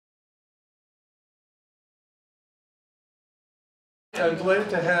I'm delighted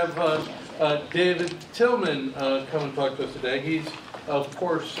to have David Tilman come and talk to us today. He's, of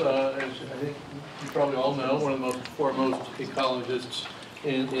course, as I think you probably all know, one of the most foremost ecologists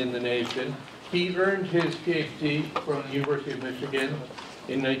in the nation. He earned his PhD from the University of Michigan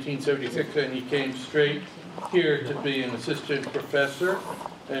in 1976, and he came straight here to be an assistant professor,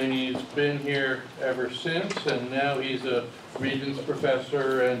 and he's been here ever since, and now he's a Regents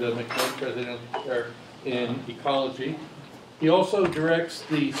professor and a McKnight president in ecology. He also directs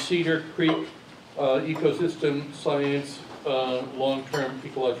the Cedar Creek Ecosystem Science Long-Term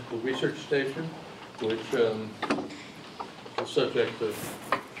Ecological Research Station, which is subject of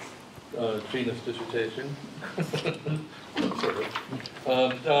genus dissertation.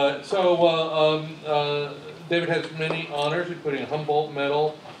 David has many honors, including a Humboldt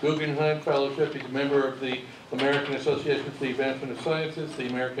Medal, Guggenheim Fellowship. He's a member of the American Association for the Advancement of Sciences, the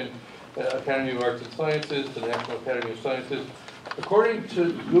American Academy of Arts and Sciences, the National Academy of Sciences. According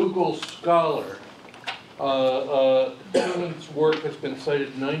to Google Scholar, Tilman's work has been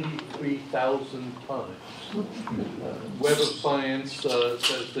cited 93,000 times. Web of Science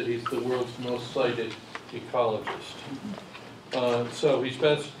says that he's the world's most cited ecologist. So he's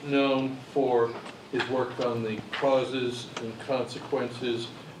best known for his work on the causes and consequences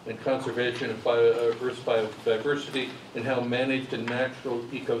and conservation of Earth's biodiversity, and how managed and natural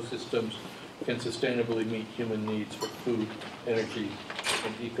ecosystems can sustainably meet human needs for food, energy,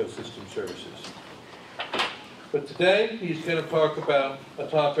 and ecosystem services. But today, he's going to talk about a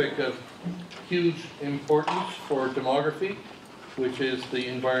topic of huge importance for demography, which is the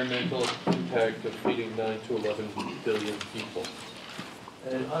environmental impact of feeding 9 to 11 billion people.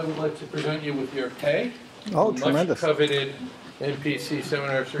 And I would like to present you with your K. Oh, tremendous. Much coveted MPC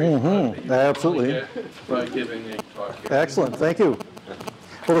seminar series that you absolutely get by giving a talk here. Excellent, thank you.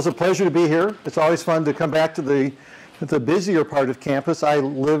 Well, it's a pleasure to be here. It's always fun to come back to the busier part of campus. I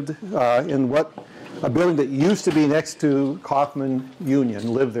lived in a building that used to be next to Kaufman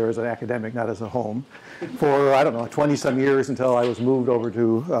Union, lived there as an academic, not as a home, for, I don't know, 20-some years until I was moved over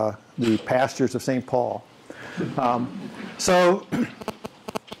to the pastures of St. Paul. So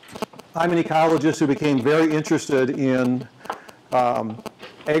I'm an ecologist who became very interested in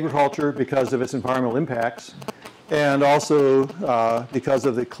agriculture because of its environmental impacts, and also because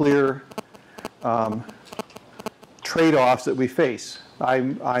of the clear trade-offs that we face.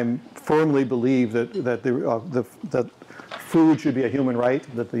 I firmly believe that food should be a human right,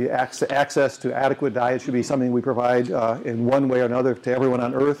 that the access to adequate diet should be something we provide in one way or another to everyone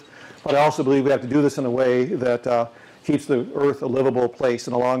on Earth. But I also believe we have to do this in a way that keeps the Earth a livable place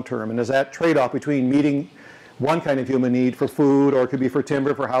in the long term. And there's that trade-off between meeting one kind of human need for food, or it could be for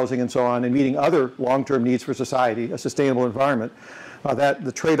timber, for housing, and so on, and meeting other long-term needs for society, a sustainable environment. That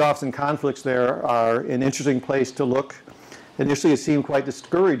the trade-offs and conflicts there are an interesting place to look. Initially, it seemed quite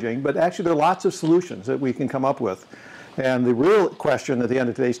discouraging, but actually there are lots of solutions that we can come up with. And the real question at the end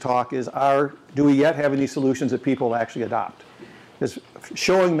of today's talk is, do we yet have any solutions that people actually adopt? Because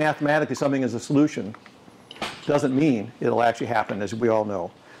showing mathematically something as a solution doesn't mean it'll actually happen, as we all know.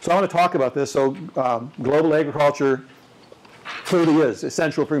 So I want to talk about this. So global agriculture clearly is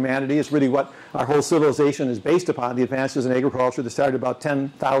essential for humanity. It's really what our whole civilization is based upon, the advances in agriculture that started about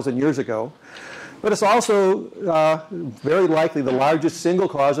 10,000 years ago. But it's also very likely the largest single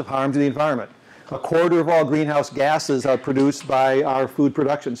cause of harm to the environment. A quarter of all greenhouse gases are produced by our food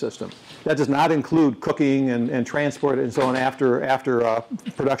production system. That does not include cooking and transport and so on after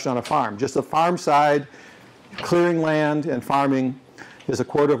production on a farm. Just the farm side, clearing land and farming is a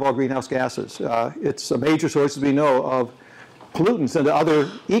quarter of all greenhouse gases. It's a major source, as we know, of pollutants into other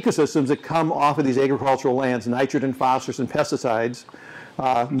ecosystems that come off of these agricultural lands. Nitrogen, phosphorus, and pesticides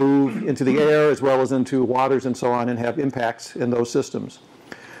move into the air as well as into waters and so on, and have impacts in those systems.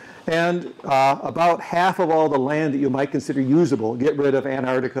 And about half of all the land that you might consider usable, get rid of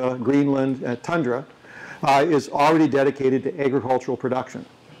Antarctica, Greenland, and tundra, is already dedicated to agricultural production.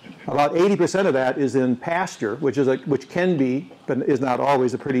 About 80% of that is in pasture, which can be, but is not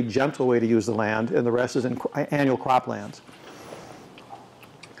always, a pretty gentle way to use the land, and the rest is in annual croplands.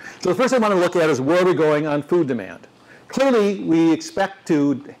 So the first thing I want to look at is where we're going on food demand. Clearly, we expect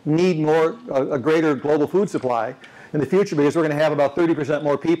to need a greater global food supply in the future, because we're going to have about 30%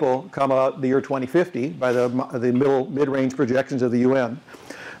 more people come out the year 2050 by the mid-range projections of the UN.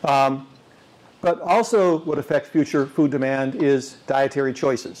 But also what affects future food demand is dietary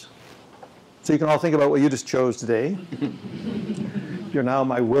choices. So you can all think about what you just chose today. You're now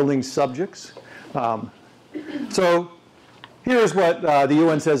my willing subjects. So here's what the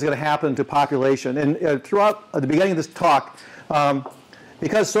UN says is going to happen to population. And throughout at the beginning of this talk,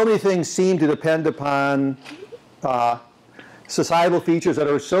 because so many things seem to depend upon societal features that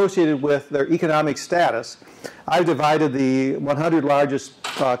are associated with their economic status, I've divided the 100 largest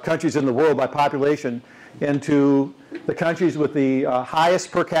countries in the world by population into the countries with the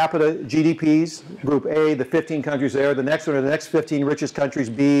highest per capita GDPs, group A, the 15 countries there. The next one are the next 15 richest countries,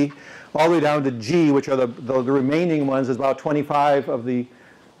 B, all the way down to G, which are the remaining ones, is about 25 of the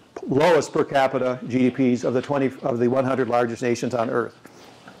lowest per capita GDPs of the 100 largest nations on Earth.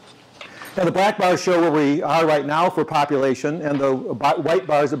 And the black bars show where we are right now for population, and the white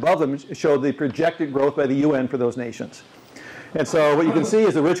bars above them show the projected growth by the UN for those nations. And so what you can see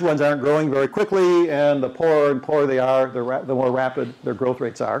is the rich ones aren't growing very quickly, and the poorer and poorer they are, the more rapid their growth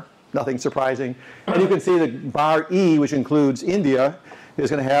rates are. Nothing surprising. And you can see the bar E, which includes India, is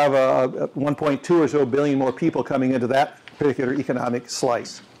going to have 1.2 or so billion more people coming into that particular economic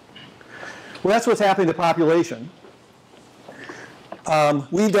slice. Well, that's what's happening to population.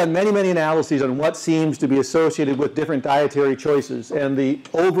 We've done many, many analyses on what seems to be associated with different dietary choices, and the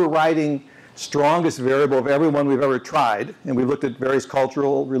overriding strongest variable of every one we've ever tried, and we've looked at various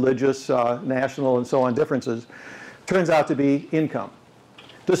cultural, religious, national, and so on differences, turns out to be income.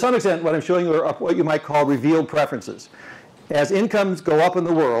 To some extent, what I'm showing you are what you might call revealed preferences. As incomes go up in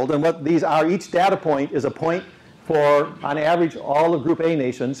the world, and what these are, each data point is a point for, on average, all of Group A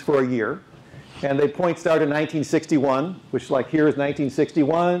nations for a year. And the points start in 1961, which like here is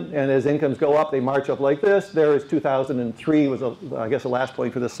 1961, and as incomes go up, they march up like this. There is 2003 was, I guess, the last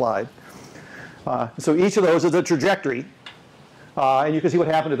point for this slide. So each of those is a trajectory. And you can see what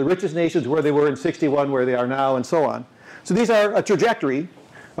happened to the richest nations, where they were in 61, where they are now, and so on. So these are a trajectory,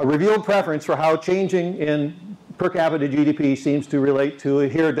 a revealed preference for how changing in per capita GDP seems to relate to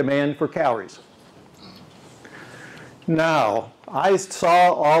here demand for calories. Now, I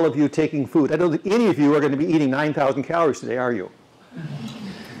saw all of you taking food. I don't think any of you are going to be eating 9,000 calories today, are you?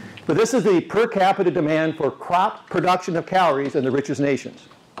 But this is the per capita demand for crop production of calories in the richest nations.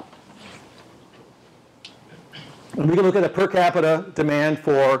 And we can look at the per capita demand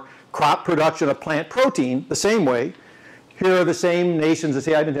for crop production of plant protein the same way. Here are the same nations.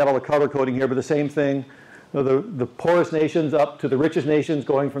 See, I didn't have all the color coding here, but the same thing. The poorest nations up to the richest nations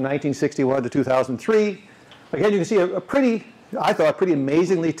going from 1961 to 2003. Again, you can see a pretty, I thought, pretty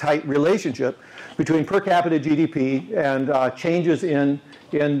amazingly tight relationship between per capita GDP and changes in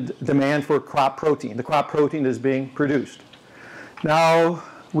demand for crop protein. The crop protein is being produced. Now,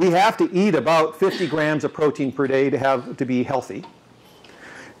 we have to eat about 50 grams of protein per day to be healthy.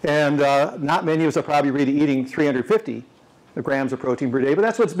 And not many of us are probably really eating 350 grams of protein per day, but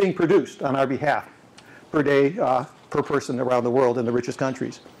that's what's being produced on our behalf per day per person around the world in the richest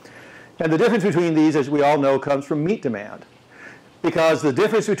countries. And the difference between these, as we all know, comes from meat demand. Because the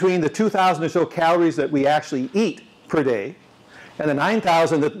difference between the 2,000 or so calories that we actually eat per day and the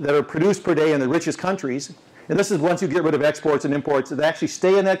 9,000 that are produced per day in the richest countries, and this is once you get rid of exports and imports, that actually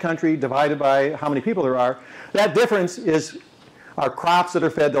stay in that country divided by how many people there are, that difference are crops that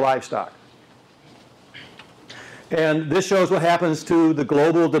are fed to livestock. And this shows what happens to the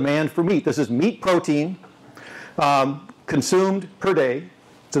global demand for meat. This is meat protein consumed per day.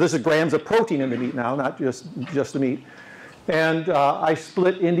 So this is grams of protein in the meat now, not just the meat. And I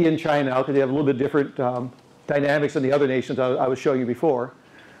split India and China out because they have a little bit different dynamics than the other nations I was showing you before.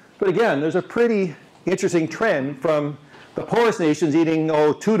 But again, there's a pretty interesting trend from the poorest nations eating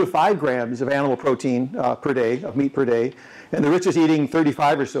 2 to 5 grams of animal protein per day, of meat per day, and the richest eating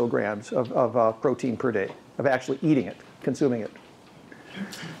 35 or so grams of protein per day, of actually eating it, consuming it.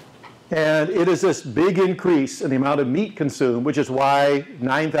 And it is this big increase in the amount of meat consumed, which is why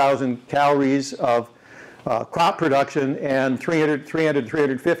 9,000 calories of crop production and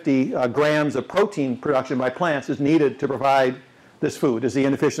 350 grams of protein production by plants is needed to provide this food, is the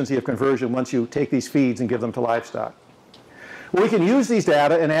inefficiency of conversion once you take these feeds and give them to livestock. Well, we can use these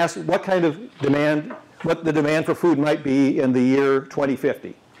data and ask what kind of demand, what the demand for food might be in the year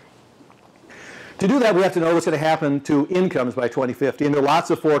 2050. To do that, we have to know what's going to happen to incomes by 2050. And there are lots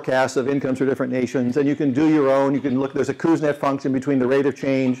of forecasts of incomes for different nations. And you can do your own. You can look, there's a Kuznets function between the rate of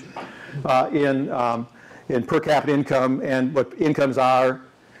change in per capita income and what incomes are.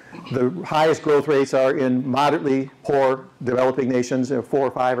 The highest growth rates are in moderately poor developing nations, 4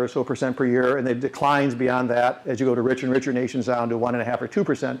 or 5 or so % per year. And it declines beyond that as you go to richer and richer nations down to 1.5 or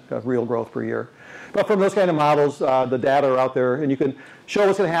 2% of real growth per year. But from those kind of models, the data are out there. And you can show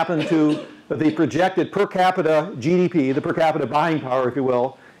what's going to happen to the projected per capita GDP, the per capita buying power, if you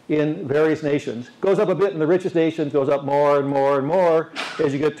will, in various nations. Goes up a bit in the richest nations, goes up more and more and more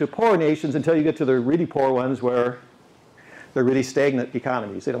as you get to poor nations until you get to the really poor ones where they're really stagnant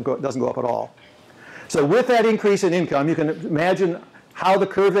economies. It doesn't go up at all. So with that increase in income, you can imagine how the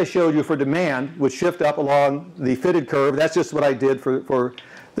curve I showed you for demand would shift up along the fitted curve. That's just what I did for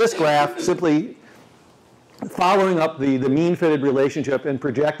this graph, simply following up the mean fitted relationship and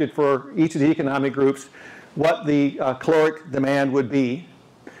projected for each of the economic groups what the caloric demand would be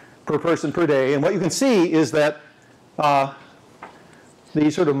per person per day. And what you can see is that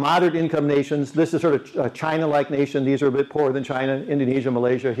these sort of moderate income nations, this is sort of a China-like nation, these are a bit poorer than China, Indonesia,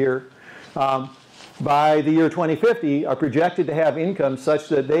 Malaysia here, by the year 2050 are projected to have income such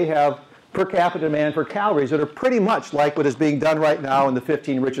that they have per capita demand for calories that are pretty much like what is being done right now in the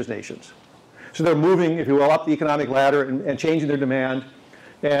 15 richest nations. So they're moving, if you will, up the economic ladder and changing their demand,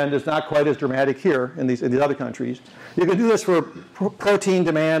 and it's not quite as dramatic here in these other countries. You can do this for protein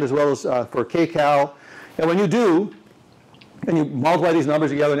demand as well as for kcal, and when you do, and you multiply these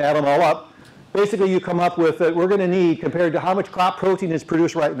numbers together and add them all up, basically you come up with that we're going to need, compared to how much crop protein is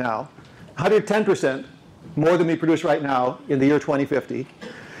produced right now, 110% more than we produce right now in the year 2050,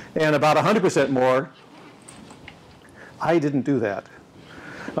 and about 100% more. I didn't do that.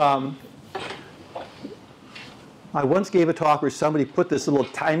 I once gave a talk where somebody put this little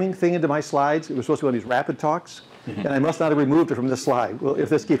timing thing into my slides. It was supposed to be one of these rapid talks, and I must not have removed it from this slide. Well, if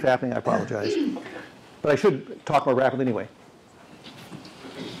this keeps happening, I apologize. But I should talk more rapidly anyway.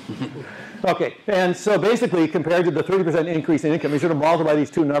 Okay, and so basically, compared to the 30% increase in income, you sort of multiply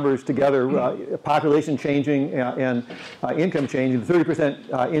these two numbers together, population changing and income changing. The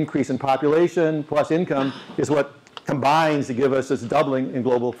 30% increase in population plus income is what combines to give us this doubling in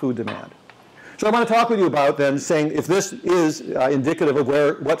global food demand. So I want to talk with you about then saying if this is indicative of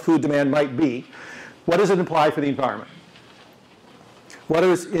what food demand might be, what does it imply for the environment? What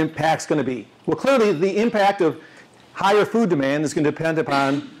are its impacts going to be? Well, clearly the impact of higher food demand is going to depend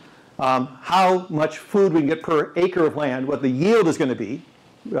upon how much food we can get per acre of land, what the yield is going to be,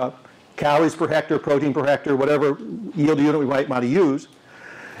 calories per hectare, protein per hectare, whatever yield unit we might want to use,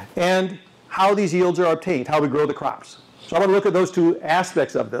 and how these yields are obtained, how we grow the crops. So I want to look at those two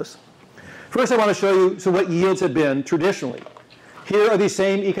aspects of this. First, I want to show you what yields have been traditionally. Here are these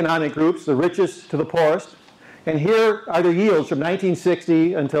same economic groups, the richest to the poorest, and here are their yields from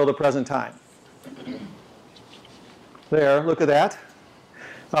 1960 until the present time. There, look at that.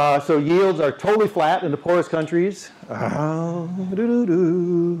 So yields are totally flat in the poorest countries. Am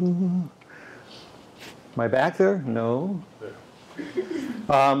I back there? No.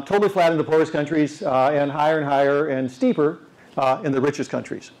 Totally flat in the poorest countries and higher and steeper in the richest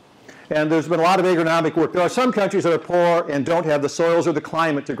countries. And there's been a lot of agronomic work. There are some countries that are poor and don't have the soils or the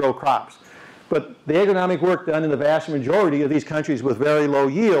climate to grow crops. But the agronomic work done in the vast majority of these countries with very low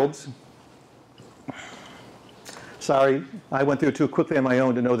yields, sorry, I went through it too quickly on my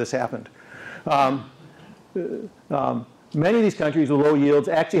own to know this happened. Many of these countries with low yields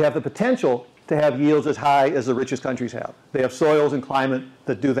actually have the potential to have yields as high as the richest countries have. They have soils and climate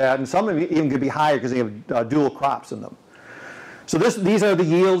that do that, and some of them even could be higher because they have dual crops in them. So these are the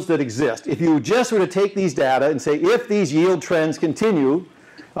yields that exist. If you just were to take these data and say, if these yield trends continue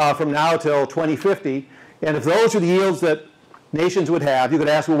from now till 2050, and if those are the yields that nations would have, you could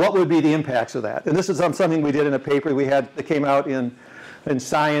ask, well, what would be the impacts of that? And this is something we did in a paper we had that came out in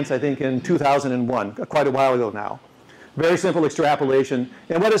Science, I think, in 2001, quite a while ago now. Very simple extrapolation.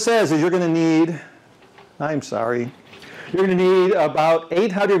 And what it says is you're going to need, you're going to need about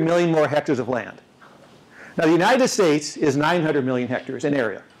 800 million more hectares of land. Now, the United States is 900 million hectares in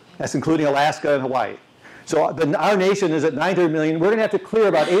area. That's including Alaska and Hawaii. So our nation is at 900 million. We're going to have to clear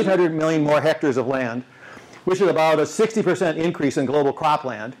about 800 million more hectares of land, which is about a 60% increase in global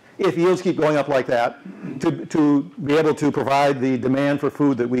cropland, if yields keep going up like that, to be able to provide the demand for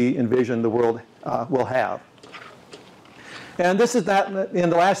food that we envision the world will have. And this is that in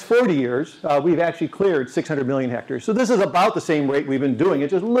the last 40 years, we've actually cleared 600 million hectares. So this is about the same rate we've been doing it,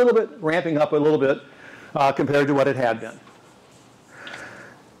 just a little bit, ramping up a little bit compared to what it had been.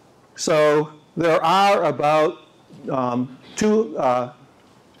 So there are about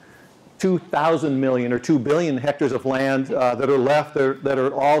 2,000 million or 2 billion hectares of land that are left that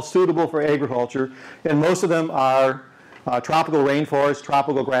are all suitable for agriculture, and most of them are tropical rainforests,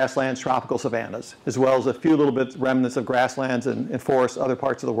 tropical grasslands, tropical savannas, as well as a few little bit remnants of grasslands and forests other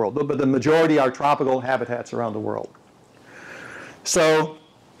parts of the world. But the majority are tropical habitats around the world. So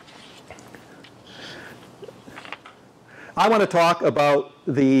I want to talk about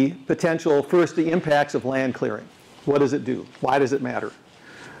the potential, first, the impacts of land clearing. What does it do? Why does it matter?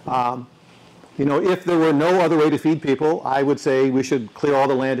 You know, if there were no other way to feed people, I would say we should clear all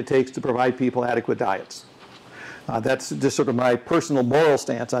the land it takes to provide people adequate diets. That's just sort of my personal moral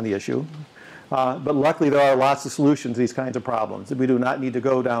stance on the issue. But luckily, there are lots of solutions to these kinds of problems. We do not need to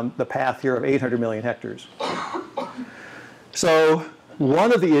go down the path here of 800 million hectares. So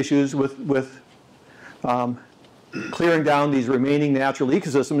one of the issues with clearing down these remaining natural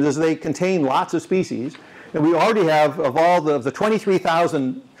ecosystems is they contain lots of species. And we already have, of all the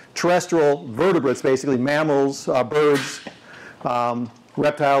 23,000 terrestrial vertebrates, basically mammals, birds,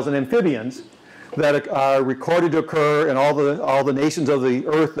 reptiles, and amphibians, that are recorded to occur in all the nations of the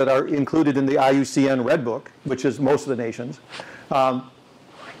earth that are included in the IUCN Red Book, which is most of the nations.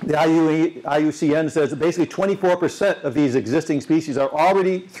 The IUCN says that basically 24% of these existing species are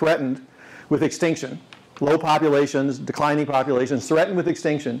already threatened with extinction. Low populations, declining populations, threatened with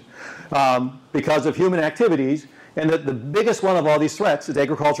extinction because of human activities, and that the biggest one of all these threats is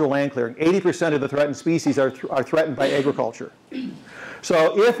agricultural land clearing. 80% of the threatened species are threatened by agriculture.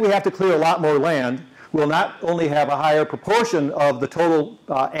 So if we have to clear a lot more land, we'll not only have a higher proportion of the total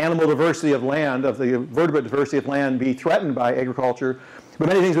animal diversity of land, of the vertebrate diversity of land be threatened by agriculture, but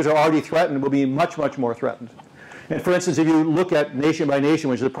many things which are already threatened will be much, much more threatened. And for instance, if you look at Nation by Nation,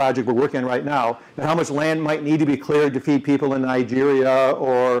 which is a project we're working on right now, and how much land might need to be cleared to feed people in Nigeria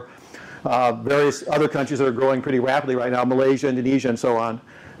or various other countries that are growing pretty rapidly right now, Malaysia, Indonesia, and so on,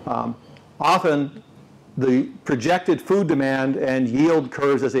 often the projected food demand and yield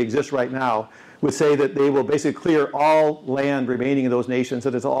curves as they exist right now would say that they will basically clear all land remaining in those nations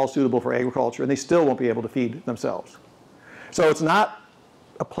that is all suitable for agriculture, and they still won't be able to feed themselves. So it's not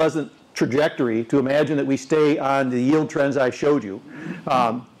a pleasant trajectory to imagine that we stay on the yield trends I showed you,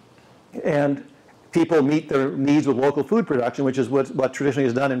 and people meet their needs with local food production, which is what traditionally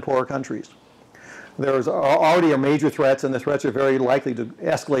is done in poorer countries. There's already major threats, and the threats are very likely to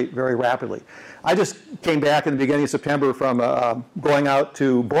escalate very rapidly. I just came back in the beginning of September from going out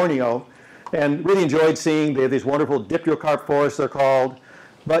to Borneo, and really enjoyed seeing these wonderful dipterocarp forests, they're called.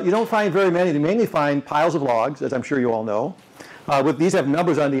 But you don't find very many. You mainly find piles of logs, as I'm sure you all know. These have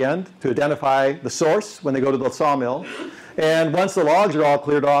numbers on the end to identify the source when they go to the sawmill. And once the logs are all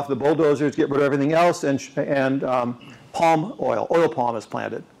cleared off, the bulldozers get rid of everything else, and palm oil, oil palm is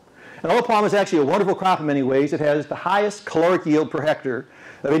planted. And oil palm is actually a wonderful crop in many ways. It has the highest caloric yield per hectare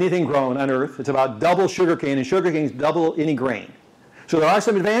of anything grown on Earth. It's about double sugarcane, and sugarcane is double any grain. So there are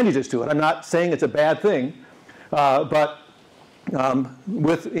some advantages to it. I'm not saying it's a bad thing, but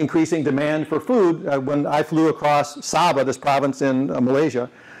with increasing demand for food, when I flew across Sabah, this province in Malaysia,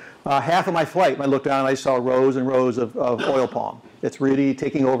 half of my flight, I looked down and I saw rows and rows of oil palm. It's really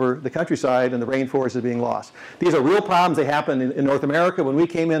taking over the countryside, and the rainforest is being lost. These are real problems. They happen in North America. When we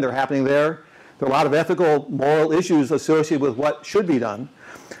came in, they're happening there. There are a lot of ethical, moral issues associated with what should be done.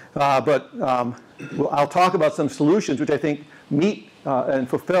 But I'll talk about some solutions which I think meet and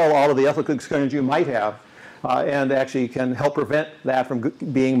fulfill all of the ethical concerns you might have, and actually can help prevent that from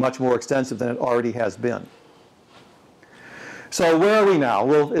being much more extensive than it already has been. So where are we now?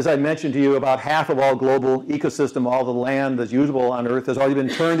 Well, as I mentioned to you, about half of all global ecosystem, all the land that's usable on Earth, has already been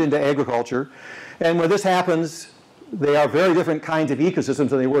turned into agriculture. And when this happens, they are very different kinds of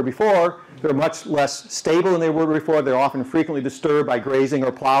ecosystems than they were before. They're much less stable than they were before. They're often frequently disturbed by grazing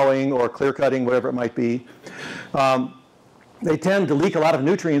or plowing or clear cutting, whatever it might be. They tend to leak a lot of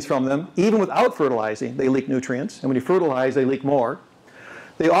nutrients from them. Even without fertilizing, they leak nutrients. And when you fertilize, they leak more.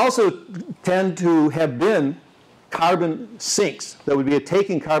 They also tend to have been carbon sinks that would be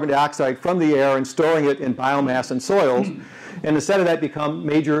taking carbon dioxide from the air and storing it in biomass and soils. And instead of that, become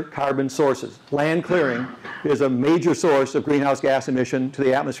major carbon sources. Land clearing is a major source of greenhouse gas emission to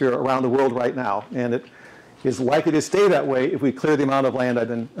the atmosphere around the world right now. And it is likely to stay that way if we clear the amount of land I've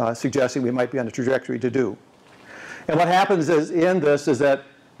been suggesting we might be on a trajectory to do. And what happens in this is that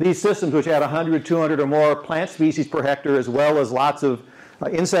these systems, which had 100, 200 or more plant species per hectare, as well as lots of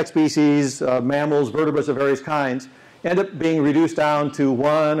insect species, mammals, vertebrates of various kinds, end up being reduced down to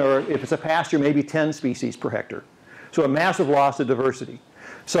 1, or if it's a pasture, maybe 10 species per hectare. So a massive loss of diversity.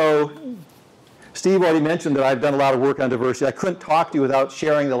 So Steve already mentioned that I've done a lot of work on diversity. I couldn't talk to you without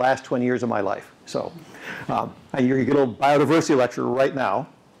sharing the last 20 years of my life. So you get a little biodiversity lecture right now.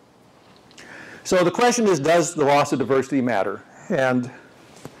 So the question is, does the loss of diversity matter? And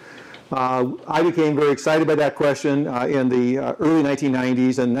I became very excited by that question in the early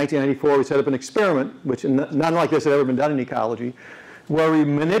 1990s. In 1994, we set up an experiment, which none like this had ever been done in ecology, where we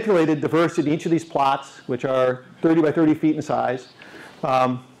manipulated diversity in each of these plots, which are 30 by 30 feet in size.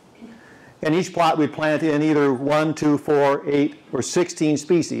 And each plot we'd plant in either 1, 2, 4, 8, or 16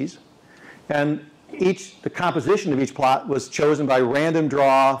 species. And the composition of each plot was chosen by random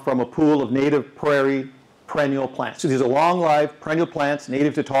draw from a pool of native prairie perennial plants. So these are long-lived perennial plants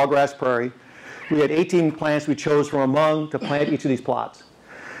native to tallgrass prairie. We had 18 plants we chose from among to plant each of these plots.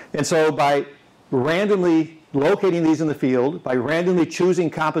 And so by randomly locating these in the field, by randomly choosing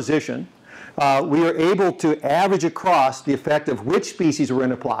composition, we are able to average across the effect of which species were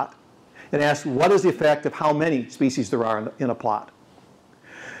in a plot and ask what is the effect of how many species there are in a plot.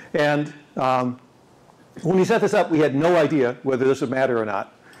 And when we set this up, we had no idea whether this would matter or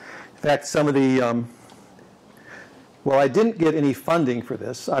not. In fact, some of the, well, I didn't get any funding for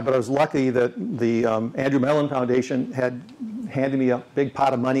this, but I was lucky that the Andrew Mellon Foundation had handed me a big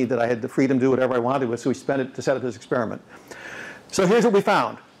pot of money that I had the freedom to do whatever I wanted with, so we spent it to set up this experiment. So here's what we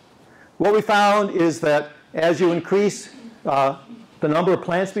found. What we found is that as you increase the number of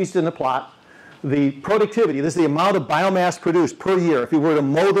plant species in the plot, the productivity, this is the amount of biomass produced per year. If you were to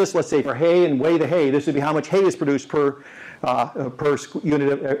mow this, let's say for hay and weigh the hay, this would be how much hay is produced per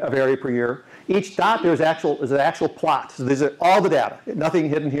unit of area per year. Each dot there is an actual plot. So these are all the data, nothing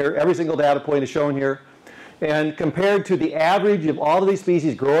hidden here. Every single data point is shown here. And compared to the average of all of these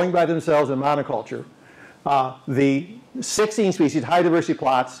species growing by themselves in monoculture, the 16 species, high diversity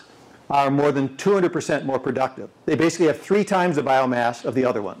plots, are more than 200% more productive. They basically have 3 times the biomass of the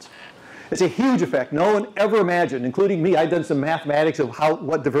other ones. It's a huge effect. No one ever imagined, including me. I'd done some mathematics of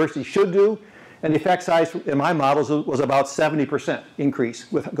what diversity should do, and the effect size in my models was about 70% increase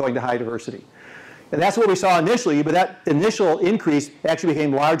with going to high diversity. And that's what we saw initially, but that initial increase actually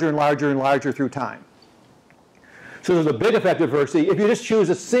became larger and larger and larger through time. So there's a big effect of diversity. If you just choose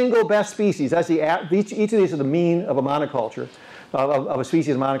a single best species, that's each of these is the mean of a monoculture, of a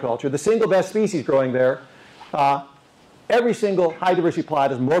species monoculture. The single best species growing there, every single high diversity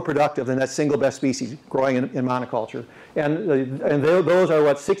plot is more productive than that single best species growing in monoculture. And those are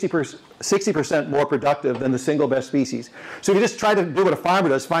what, 60% more productive than the single best species. So if you just try to do what a farmer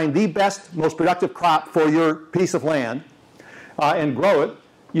does, find the best, most productive crop for your piece of land and grow it,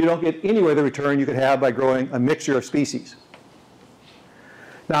 you don't get anywhere the return you could have by growing a mixture of species.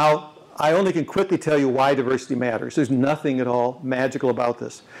 Now, I only can quickly tell you why diversity matters. There's nothing at all magical about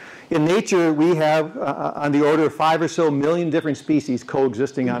this. In nature, we have on the order of 5 or so million different species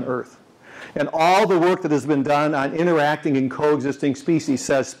coexisting on Earth. And all the work that has been done on interacting in coexisting species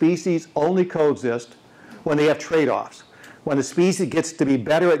says species only coexist when they have trade-offs. When a species gets to be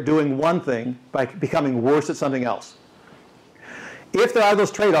better at doing one thing by becoming worse at something else. If there are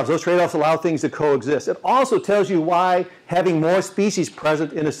those trade-offs allow things to coexist. It also tells you why having more species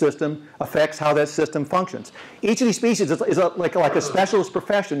present in a system affects how that system functions. Each of these species is like a specialist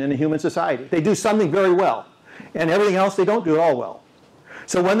profession in a human society. They do something very well, and everything else they don't do at all well.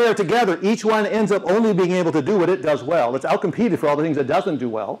 So when they're together, each one ends up only being able to do what it does well. It's outcompeted for all the things it doesn't do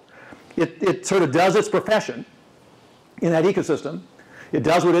well. It sort of does its profession in that ecosystem. It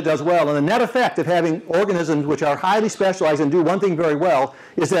does what it does well. And the net effect of having organisms which are highly specialized and do one thing very well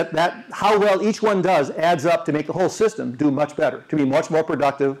is that how well each one does adds up to make the whole system do much better, to be much more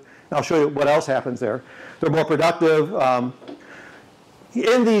productive. And I'll show you what else happens there. They're more productive.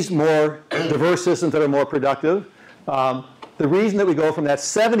 In these more diverse systems that are more productive, the reason that we go from that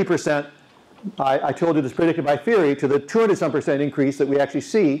 70%, I told you this predicted by theory, to the 200-some% increase that we actually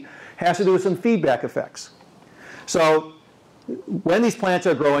see has to do with some feedback effects. So when these plants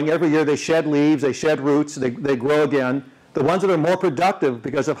are growing, every year they shed leaves, they shed roots, they grow again. The ones that are more productive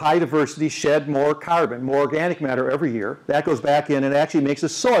because of high diversity shed more carbon, more organic matter every year. That goes back in and actually makes the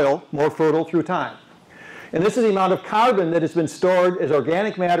soil more fertile through time. And this is the amount of carbon that has been stored as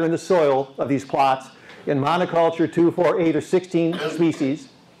organic matter in the soil of these plots in monoculture, 2, 4, 8, or 16 species.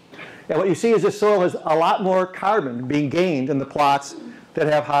 And what you see is this soil has a lot more carbon being gained in the plots that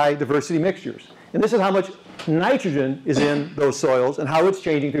have high diversity mixtures. And this is how much nitrogen is in those soils and how it's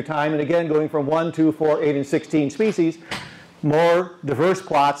changing through time. And again, going from 1, 2, 4, 8, and 16 species, more diverse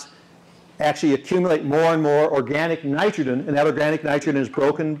plots actually accumulate more and more organic nitrogen, and that organic nitrogen is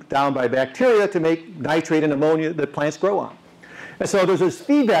broken down by bacteria to make nitrate and ammonia that plants grow on. And so there's this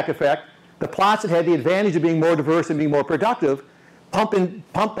feedback effect. The plots that had the advantage of being more diverse and being more productive pump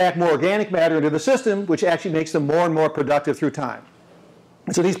back more organic matter into the system, which actually makes them more and more productive through time.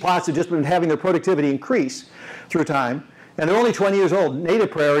 And so these plots have just been having their productivity increase through time, and they're only 20 years old.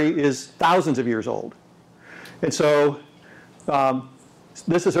 Native prairie is thousands of years old. And so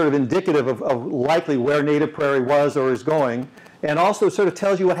this is sort of indicative of likely where native prairie was or is going, and also sort of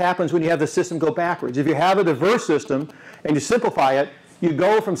tells you what happens when you have the system go backwards. If you have a diverse system and you simplify it, you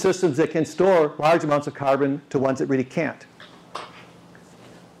go from systems that can store large amounts of carbon to ones that really can't.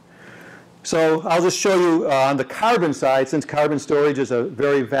 So I'll just show you on the carbon side, since carbon storage is a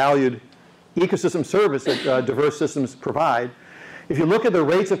very valued ecosystem service that diverse systems provide. If you look at the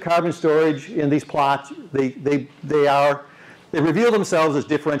rates of carbon storage in these plots, they reveal themselves as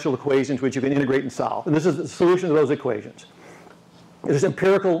differential equations which you can integrate and solve. And this is the solution to those equations. There's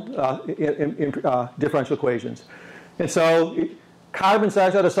empirical differential equations. And so Carbon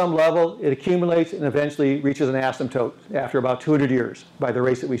starts out at some level, it accumulates, and eventually reaches an asymptote after about 200 years by the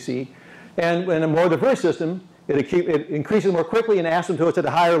rates that we see. And in a more diverse system, it increases more quickly and asymptotes at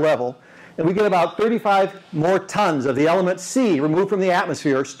a higher level. And we get about 35 more tons of the element C removed from the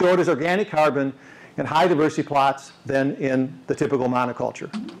atmosphere, stored as organic carbon in high diversity plots than in the typical monoculture.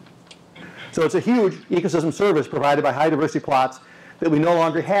 So it's a huge ecosystem service provided by high diversity plots that we no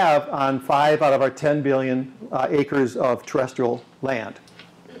longer have on 5 out of our 10 billion acres of terrestrial land.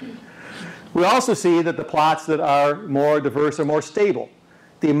 We also see that the plots that are more diverse are more stable.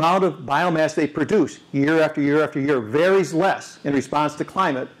 The amount of biomass they produce year after year after year varies less in response to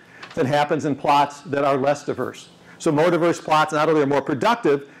climate than happens in plots that are less diverse. So more diverse plots not only are more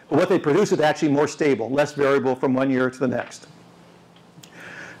productive, but what they produce is actually more stable, less variable from one year to the next.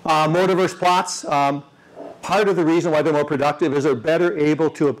 More diverse plots, part of the reason why they're more productive is they're better able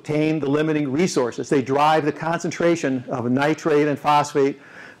to obtain the limiting resources. They drive the concentration of nitrate and phosphate,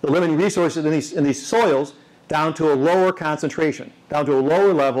 the limiting resources in these soils, down to a lower concentration, down to a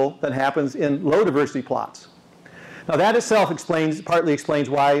lower level than happens in low diversity plots. Now that itself partly explains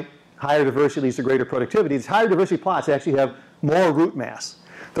why higher diversity leads to greater productivity. These higher diversity plots actually have more root mass.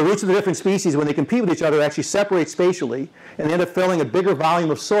 The roots of the different species, when they compete with each other, actually separate spatially and they end up filling a bigger volume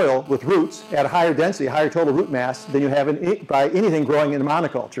of soil with roots at a higher density, a higher total root mass than you have by anything growing in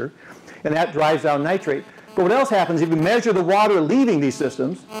monoculture. And that drives down nitrate. But what else happens if you measure the water leaving these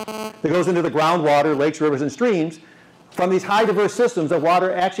systems that goes into the groundwater, lakes, rivers, and streams, from these high diverse systems, the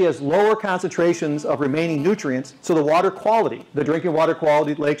water actually has lower concentrations of remaining nutrients, so the water quality, the drinking water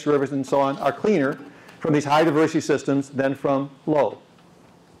quality, lakes, rivers, and so on, are cleaner from these high diversity systems than from low.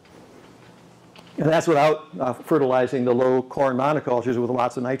 And that's without fertilizing the low corn monocultures with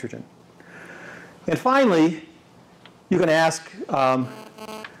lots of nitrogen. And finally, you can ask,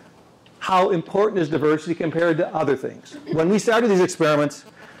 how important is diversity compared to other things? When we started these experiments,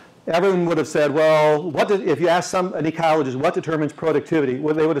 everyone would have said, well, if you ask an ecologist what determines productivity,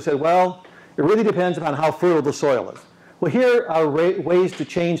 well, they would have said, well, it really depends upon how fertile the soil is. Well, here are ways to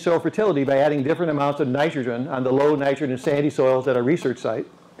change soil fertility by adding different amounts of nitrogen on the low nitrogen sandy soils at our research site.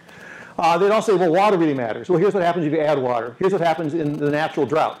 They'd also say, well, water really matters. Well, here's what happens if you add water. Here's what happens in the natural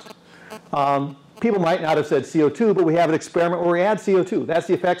droughts. People might not have said CO2, but we have an experiment where we add CO2. That's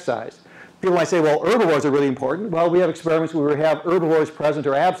the effect size. People might say, well, herbivores are really important. Well, we have experiments where we have herbivores present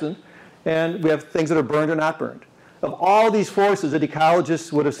or absent, and we have things that are burned or not burned. Of all these forces that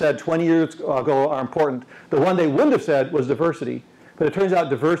ecologists would have said 20 years ago are important, the one they wouldn't have said was diversity. But it turns out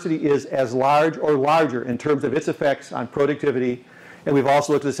diversity is as large or larger in terms of its effects on productivity, and we've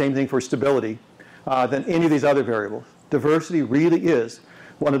also looked at the same thing for stability, than any of these other variables. Diversity really is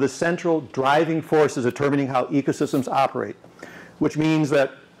one of the central driving forces determining how ecosystems operate, which means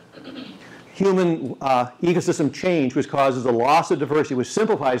that human ecosystem change, which causes a loss of diversity, which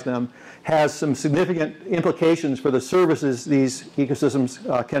simplifies them, has some significant implications for the services these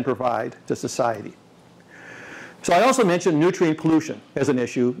ecosystems can provide to society. So I also mentioned nutrient pollution as an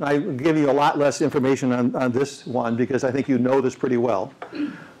issue. I'm giving you a lot less information on this one because I think you know this pretty well.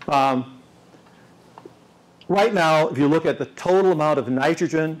 Right now, if you look at the total amount of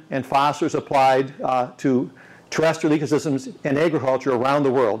nitrogen and phosphorus applied to terrestrial ecosystems and agriculture around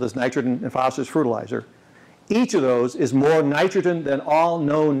the world as nitrogen and phosphorus fertilizer, each of those is more nitrogen than all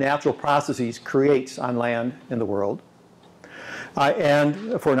known natural processes creates on land in the world,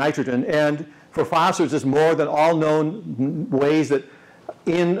 and for nitrogen. And for phosphorus, it's more than all known ways that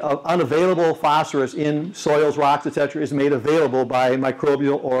unavailable phosphorus in soils, rocks, etc., is made available by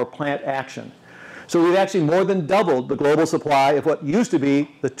microbial or plant action. So we've actually more than doubled the global supply of what used to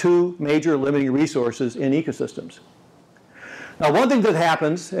be the two major limiting resources in ecosystems. Now, one thing that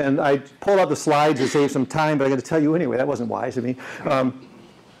happens, and I pulled out the slides to save some time, but I'm going to tell you anyway, that wasn't wise of me.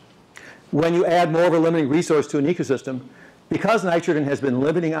 When you add more of a limiting resource to an ecosystem, because nitrogen has been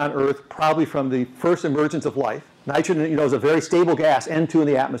limiting on Earth probably from the first emergence of life, nitrogen is a very stable gas, N2 in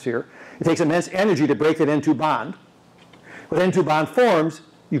the atmosphere. It takes immense energy to break that N2 bond. When N2 bond forms,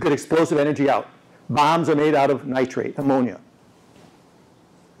 you get explosive energy out. Bombs are made out of nitrate, ammonia.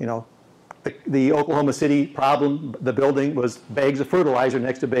 The Oklahoma City problem, the building was bags of fertilizer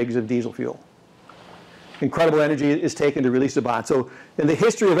next to bags of diesel fuel. Incredible energy is taken to release the bond. So in the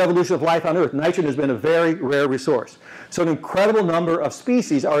history of evolution of life on Earth, nitrogen has been a very rare resource. So an incredible number of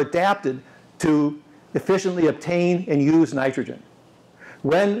species are adapted to efficiently obtain and use nitrogen.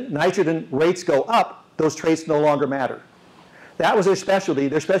 When nitrogen rates go up, those traits no longer matter. That was their specialty.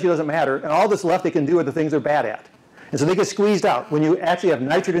 Their specialty doesn't matter. And all that's left they can do are the things they're bad at. And so they get squeezed out. When you actually have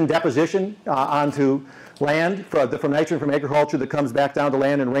nitrogen deposition onto land from nitrogen from agriculture that comes back down to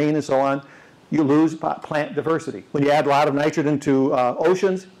land and rain and so on, you lose plant diversity. When you add a lot of nitrogen to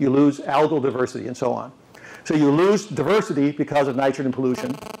oceans, you lose algal diversity and so on. So you lose diversity because of nitrogen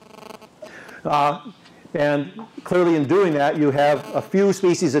pollution. And clearly in doing that, you have a few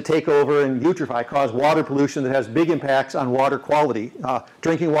species that take over and eutrophy, cause water pollution that has big impacts on water quality,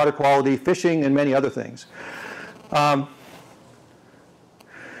 drinking water quality, fishing, and many other things.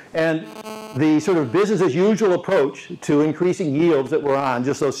 And the sort of business as usual approach to increasing yields that we're on,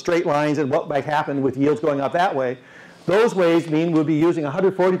 just those straight lines and what might happen with yields going up that way, those ways mean we'll be using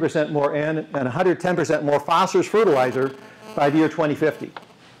 140% more N and 110% more phosphorus fertilizer by the year 2050.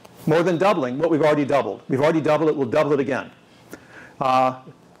 More than doubling what we've already doubled. We've already doubled it, we'll double it again.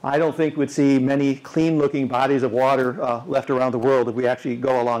 I don't think we'd see many clean-looking bodies of water left around the world if we actually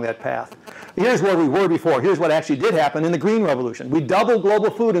go along that path. Here's where we were before. Here's what actually did happen in the Green Revolution. We doubled global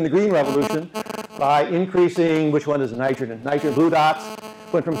food in the Green Revolution by increasing, which one is the nitrogen? Nitrogen blue dots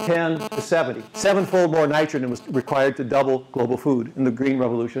went from 10 to 70. Sevenfold more nitrogen was required to double global food in the Green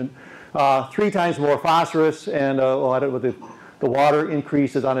Revolution. 3 times more phosphorus, and well, I don't know what the water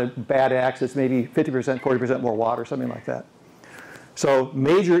increases on a bad axis, maybe 50%, 40% more water, something like that. So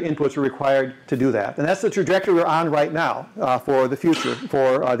major inputs are required to do that. And that's the trajectory we're on right now for the future,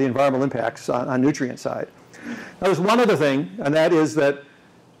 for the environmental impacts on nutrient side. Now there's one other thing, and that is that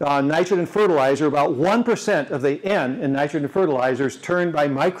nitrogen fertilizer, about 1% of the N in nitrogen fertilizers turned by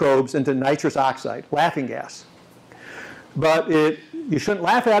microbes into nitrous oxide, laughing gas. But you shouldn't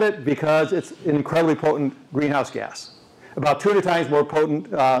laugh at it because it's an incredibly potent greenhouse gas. About 200 times more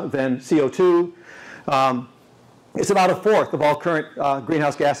potent than CO2. It's about a fourth of all current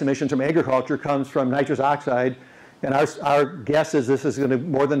greenhouse gas emissions from agriculture comes from nitrous oxide, and our guess is this is going to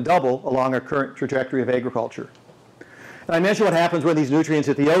more than double along our current trajectory of agriculture. And I mentioned what happens when these nutrients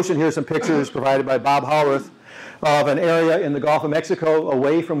hit the ocean. Here's some pictures provided by Bob Howarth of an area in the Gulf of Mexico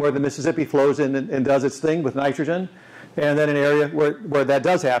away from where the Mississippi flows in and does its thing with nitrogen, and then an area where that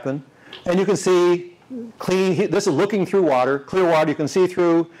does happen. And you can see clean, this is looking through water, clear water. You can see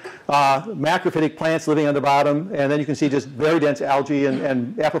through macrophytic plants living on the bottom, and then you can see just very dense algae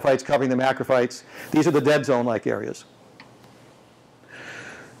and apophytes covering the macrophytes. These are the dead zone-like areas.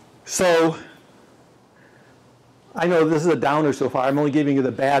 So I know this is a downer so far. I'm only giving you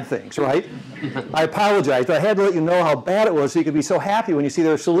the bad things, right? I apologize, but I had to let you know how bad it was so you could be so happy when you see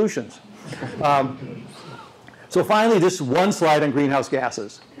their solutions. So finally, just one slide on greenhouse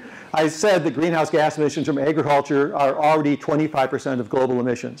gases. I said that greenhouse gas emissions from agriculture are already 25% of global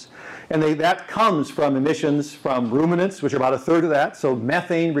emissions. And that comes from emissions from ruminants, which are about a third of that. So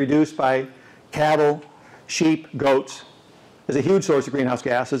methane reduced by cattle, sheep, goats is a huge source of greenhouse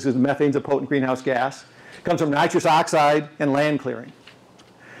gases because methane's a potent greenhouse gas. It comes from nitrous oxide and land clearing.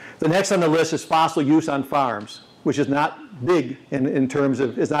 The next on the list is fossil use on farms, which is not big in terms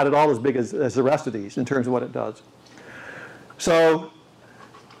of, is not at all as big as the rest of these in terms of what it does. So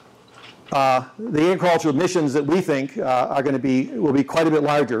the agricultural emissions that we think are going to will be quite a bit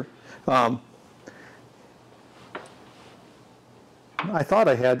larger. I thought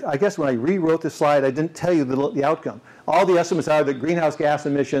I guess when I rewrote this slide, I didn't tell you the outcome. All the estimates are that greenhouse gas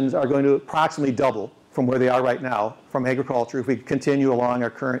emissions are going to approximately double from where they are right now from agriculture if we continue along our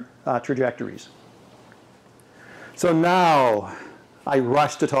current trajectories. So now I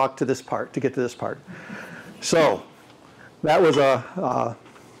rush to talk to this part, to get to this part. So that was a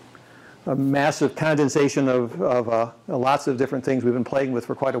massive condensation of lots of different things we've been playing with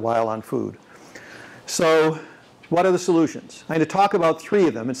for quite a while on food. So what are the solutions? I'm going to talk about 3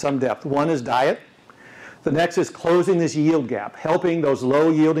 of them in some depth. One is diet. The next is closing this yield gap, helping those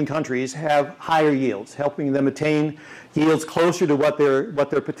low-yielding countries have higher yields, helping them attain yields closer to what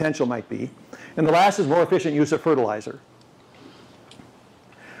their potential might be. And the last is more efficient use of fertilizer.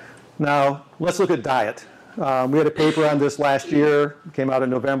 Now, let's look at diet. We had a paper on this last year. It came out in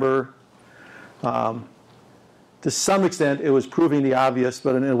November. To some extent, it was proving the obvious,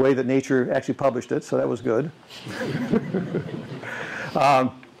 but in a way that Nature actually published it, so that was good.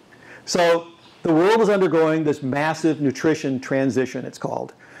 So the world is undergoing this massive nutrition transition, it's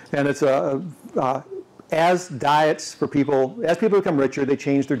called. And it's as diets for people, as people become richer, they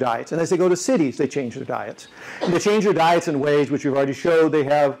change their diets. And as they go to cities, they change their diets. And they change their diets in ways which we've already showed.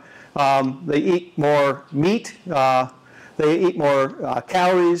 They eat more meat, they eat more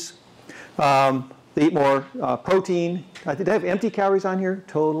calories, they eat more protein. Did I have empty calories on here?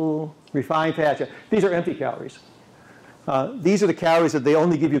 Total refined fat. These are empty calories. These are the calories that they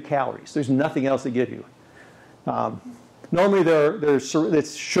only give you calories. There's nothing else they give you. Normally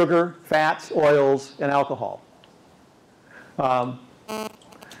it's sugar, fats, oils, and alcohol.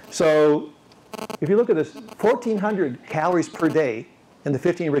 So if you look at this, 1,400 calories per day in the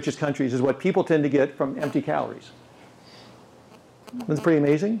 15 richest countries is what people tend to get from empty calories. That's pretty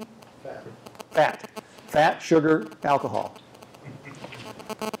amazing. Fat. Fat, sugar, alcohol.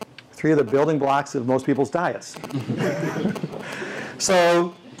 3 of the building blocks of most people's diets.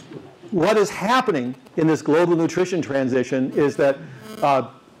 So what is happening in this global nutrition transition is that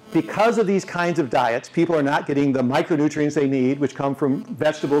because of these kinds of diets, people are not getting the micronutrients they need, which come from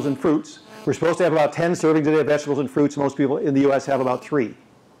vegetables and fruits. We're supposed to have about 10 servings a day of vegetables and fruits. Most people in the US have about 3.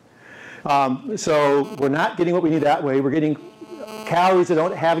 So we're not getting what we need that way. We're getting calories that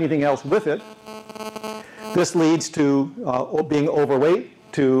don't have anything else with it. This leads to being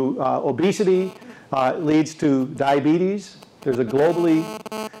overweight, to obesity, leads to diabetes. There's a globally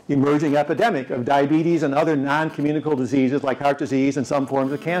emerging epidemic of diabetes and other non-communicable diseases like heart disease and some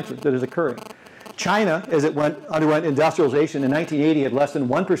forms of cancer that is occurring. China, as it underwent industrialization in 1980, had less than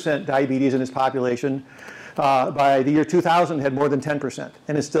 1% diabetes in its population. By the year 2000, had more than 10%,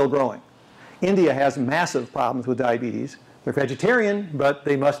 and is still growing. India has massive problems with diabetes. They're vegetarian, but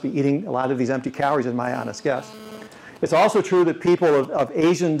they must be eating a lot of these empty calories, is my honest guess. It's also true that people of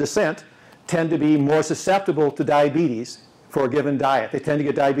Asian descent tend to be more susceptible to diabetes for a given diet. They tend to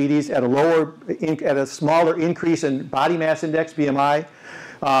get diabetes at a smaller increase in body mass index, BMI,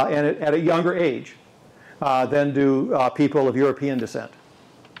 and at a younger age than do people of European descent.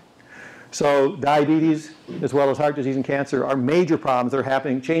 So diabetes, as well as heart disease and cancer, are major problems that are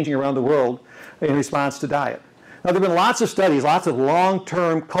happening, changing around the world in response to diet. Now, there have been lots of studies, lots of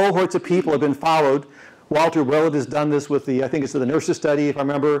long-term cohorts of people have been followed. Walter Willett has done this with I think it's the nurses study, if I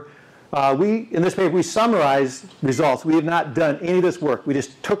remember. In this paper, we summarize results. We have not done any of this work. We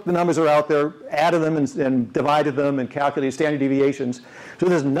just took the numbers that are out there, added them, and divided them, and calculated standard deviations. So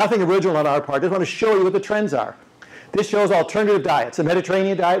there's nothing original on our part. I just want to show you what the trends are. This shows alternative diets. The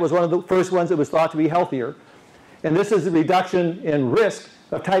Mediterranean diet was one of the first ones that was thought to be healthier. And this is a reduction in risk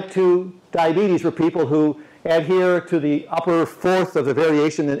of type 2 diabetes for people who adhere to the upper fourth of the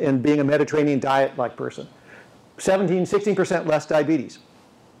variation in being a Mediterranean diet-like person. 16% less diabetes.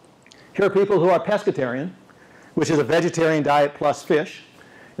 Here are people who are pescatarian, which is a vegetarian diet plus fish.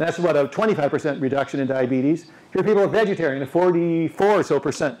 And that's about a 25% reduction in diabetes. Here are people who are vegetarian, a 44%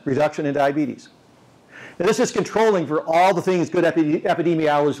 or so reduction in diabetes. And this is controlling for all the things good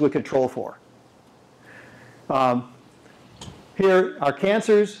epidemiologists would control for. Here are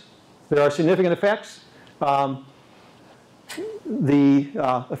cancers. There are significant effects. The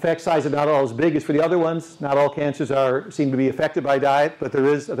effect size is not all as big as for the other ones. Not all cancers seem to be affected by diet, but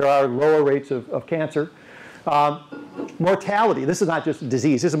there are lower rates of cancer. Mortality. This is not just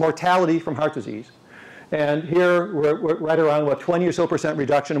disease. This is mortality from heart disease. And here we're right around, 20 or so %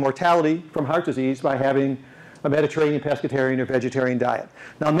 reduction in mortality from heart disease by having a Mediterranean, pescatarian, or vegetarian diet.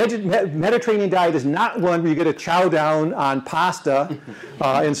 Now, Mediterranean diet is not one where you get a chow down on pasta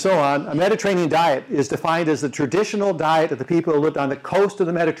and so on. A Mediterranean diet is defined as the traditional diet of the people who lived on the coast of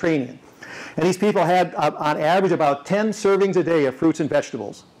the Mediterranean. And these people had, on average, about 10 servings a day of fruits and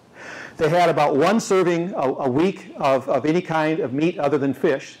vegetables. They had about 1 serving a week of any kind of meat other than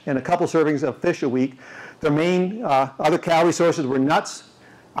fish, and a couple servings of fish a week. Their main other calorie sources were nuts.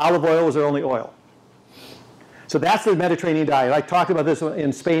 Olive oil was their only oil. So that's the Mediterranean diet. I talked about this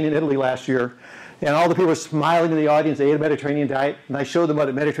in Spain and Italy last year, and all the people were smiling in the audience. They ate a Mediterranean diet, and I showed them what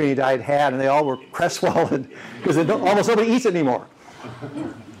a Mediterranean diet had, and they all were crestfallen because almost nobody eats it anymore.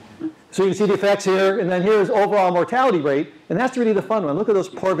 So you can see the effects here, and then here's overall mortality rate, and that's really the fun one. Look at those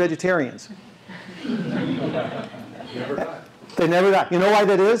poor vegetarians. They never die. You know why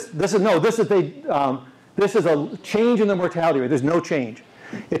that is? This is a change in the mortality rate. There's no change.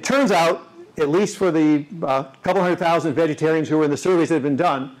 It turns out, at least for the couple 100,000 vegetarians who were in the surveys that have been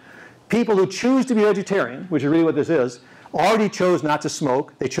done, people who choose to be vegetarian, which is really what this is, already chose not to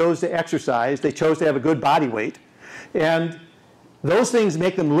smoke. They chose to exercise. They chose to have a good body weight. And those things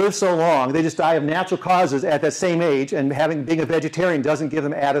make them live so long. They just die of natural causes at that same age, and being a vegetarian doesn't give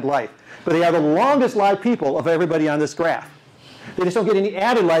them added life. But they are the longest lived people of everybody on this graph. They just don't get any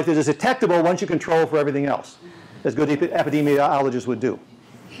added life that is detectable once you control for everything else, as good epidemiologists would do.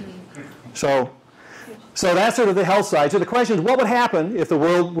 So that's sort of the health side. So the question is, what would happen if the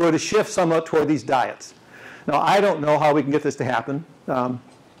world were to shift somewhat toward these diets? Now, I don't know how we can get this to happen. You're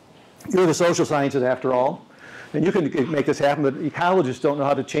the social sciences, after all. And you can make this happen, but ecologists don't know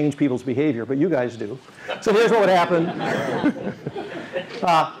how to change people's behavior, but you guys do. So here's what would happen.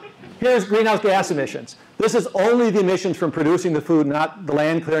 Here's greenhouse gas emissions. This is only the emissions from producing the food, not the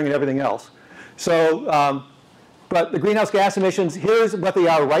land clearing and everything else. So, but the greenhouse gas emissions, here's what they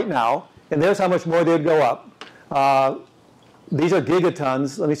are right now, and there's how much more they would go up. these are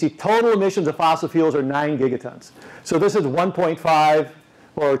gigatons. Let me see, total emissions of fossil fuels are 9 gigatons. So this is 1.5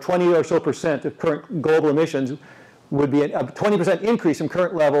 or 20 or so percent of current global emissions would be a 20% increase from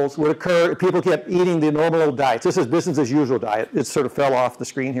current levels would occur if people kept eating the normal old diets. This is business as usual diet. It sort of fell off the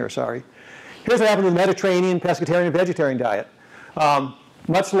screen here, sorry. Here's what happened to the Mediterranean, pescatarian, and vegetarian diet.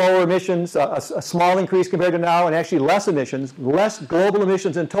 Much lower emissions, a small increase compared to now, and actually less emissions, less global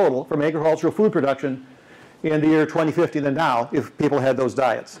emissions in total from agricultural food production in the year 2050 than now if people had those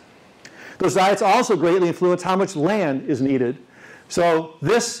diets. Those diets also greatly influence how much land is needed. So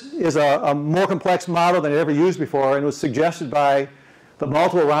this is a more complex model than I'd ever used before, and was suggested by the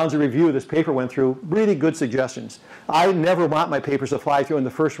multiple rounds of review this paper went through. Really good suggestions. I never want my papers to fly through in the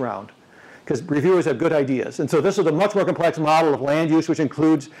first round, because reviewers have good ideas. And so this is a much more complex model of land use, which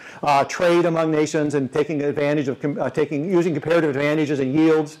includes trade among nations and taking advantage of using comparative advantages and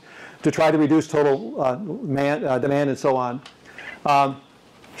yields to try to reduce total demand and so on.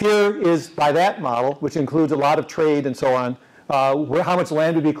 Here is, by that model, which includes a lot of trade and so on, how much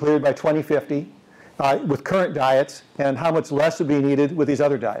land would be cleared by 2050 with current diets, and how much less would be needed with these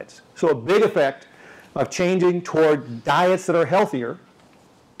other diets. So a big effect of changing toward diets that are healthier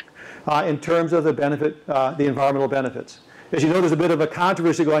in terms of the benefit, the environmental benefits. As you know, there's a bit of a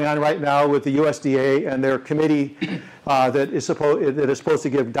controversy going on right now with the USDA and their committee that is supposed to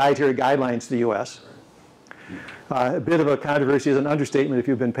give dietary guidelines to the US. A bit of a controversy is an understatement if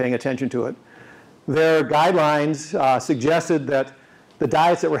you've been paying attention to it. Their guidelines suggested that the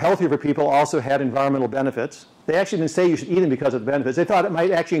diets that were healthier for people also had environmental benefits. They actually didn't say you should eat them because of the benefits. They thought it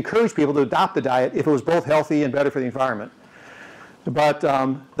might actually encourage people to adopt the diet if it was both healthy and better for the environment. But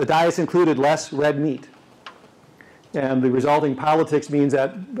the diets included less red meat. And the resulting politics means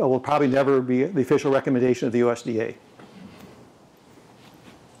that will probably never be the official recommendation of the USDA.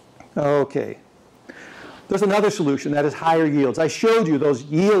 Okay. There's another solution, that is higher yields. I showed you those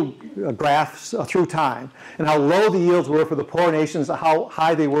yield graphs through time and how low the yields were for the poor nations, how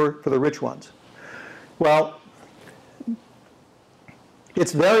high they were for the rich ones. Well,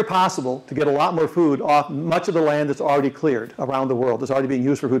 it's very possible to get a lot more food off much of the land that's already cleared around the world, that's already being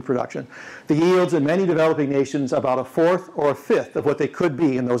used for food production. The yields in many developing nations are about a fourth or a fifth of what they could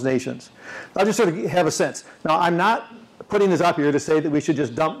be in those nations. I'll just sort of have a sense. Now, I'm not putting this up here to say that we should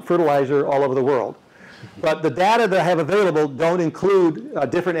just dump fertilizer all over the world. But the data that I have available don't include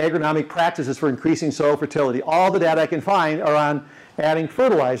different agronomic practices for increasing soil fertility. All the data I can find are on adding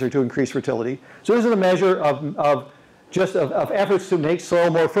fertilizer to increase fertility. So this is a measure of efforts to make soil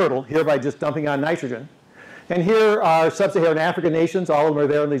more fertile, here by just dumping on nitrogen. And here are sub-Saharan African nations. All of them are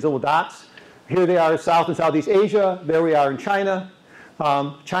there in these little dots. Here they are, South and Southeast Asia. There we are in China.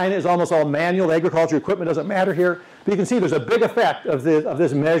 China is almost all manual. Agriculture equipment doesn't matter here. But you can see there's a big effect of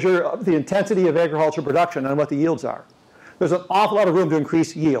this measure of the intensity of agricultural production on what the yields are. There's an awful lot of room to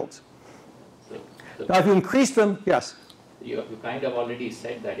increase yields. Now, if you increase them, yes? You kind of already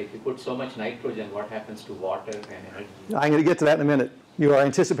said that if you put so much nitrogen, what happens to water and energy? I'm going to get to that in a minute. You are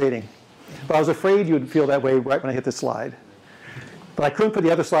anticipating. But I was afraid you would feel that way right when I hit this slide. But I couldn't put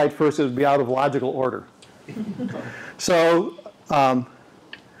the other slide first. It would be out of logical order. So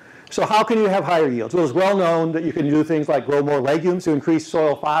how can you have higher yields? Well, it's well known that you can do things like grow more legumes to increase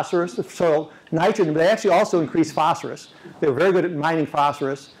soil phosphorus, soil nitrogen, but they actually also increase phosphorus. They're very good at mining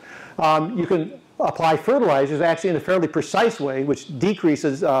phosphorus. You can apply fertilizers actually in a fairly precise way, which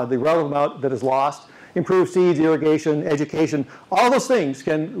decreases the relative amount that is lost, improve seeds, irrigation, education. All those things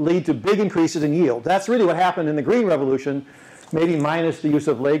can lead to big increases in yield. That's really what happened in the Green Revolution, maybe minus the use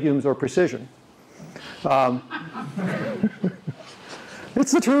of legumes or precision.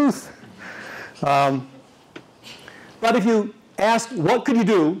 It's the truth. But if you ask, what could you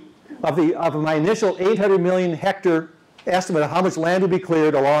do of my initial 800 million hectare estimate of how much land would be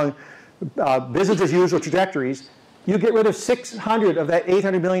cleared along business as usual trajectories, you get rid of 600 of that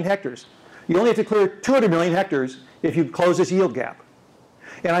 800 million hectares. You only have to clear 200 million hectares if you close this yield gap.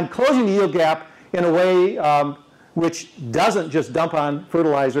 And I'm closing the yield gap in a way which doesn't just dump on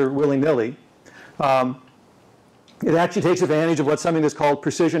fertilizer willy-nilly. It actually takes advantage of what's something that's called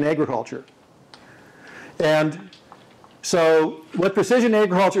precision agriculture. And so what precision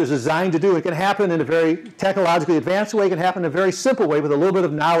agriculture is designed to do, it can happen in a very technologically advanced way, it can happen in a very simple way with a little bit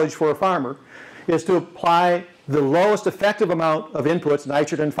of knowledge for a farmer, is to apply the lowest effective amount of inputs,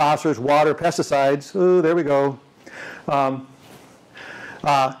 nitrogen, phosphorus, water, pesticides, ooh, there we go, at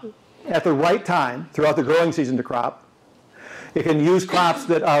the right time throughout the growing season to crop. It can use crops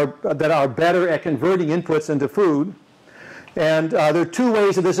that are better at converting inputs into food. And there are two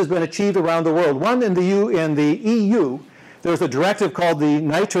ways that this has been achieved around the world. One, in the EU, there's a directive called the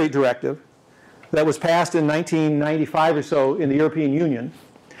Nitrate Directive, that was passed in 1995 or so in the European Union.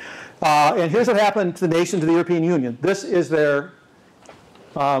 And here's what happened to the nations of the European Union. This is their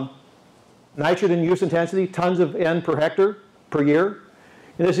nitrogen use intensity, tons of N per hectare per year.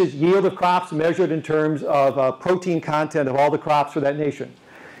 And this is yield of crops measured in terms of protein content of all the crops for that nation.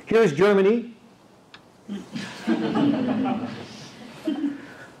 Here's Germany.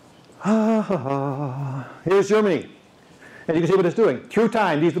 Here's Germany. And you can see what it's doing. Through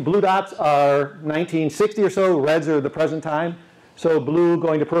time, these blue dots are 1960 or so, reds are the present time. So blue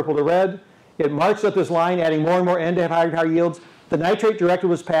going to purple to red. It marched up this line, adding more and more N to have higher and higher yields. The nitrate directive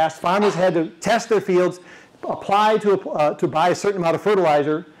was passed. Farmers had to test their fields, apply to buy a certain amount of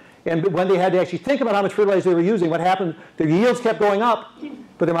fertilizer. And when they had to actually think about how much fertilizer they were using, what happened, their yields kept going up,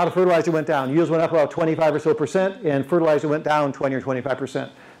 but the amount of fertilizer went down. Yields went up about 25 or so percent, and fertilizer went down 20 or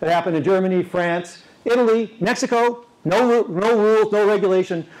 25%. That happened in Germany, France, Italy, Mexico. No rules, no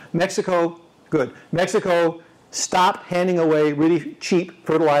regulation. Mexico, good. Mexico stopped handing away really cheap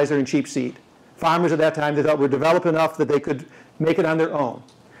fertilizer and cheap seed. Farmers at that time, they thought, were developed enough that they could make it on their own.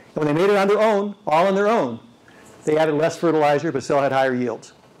 And when they made it on their own, all on their own, they added less fertilizer but still had higher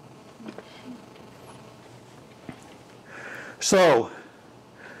yields. So,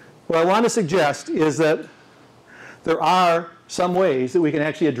 what I want to suggest is that there are some ways that we can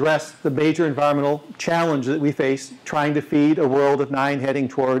actually address the major environmental challenge that we face trying to feed a world of 9 heading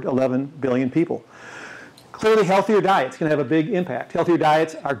toward 11 billion people. Clearly, healthier diets can have a big impact. Healthier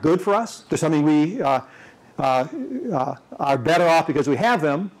diets are good for us. They're something we are better off because we have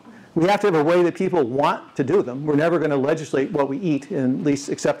them. We have to have a way that people want to do them. We're never going to legislate what we eat, at least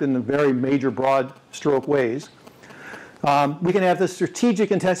except in the very major broad stroke ways. We can have this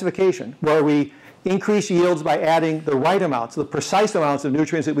strategic intensification where we increase yields by adding the right amounts, the precise amounts of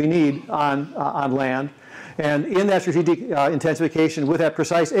nutrients that we need on land. And in that strategic intensification with that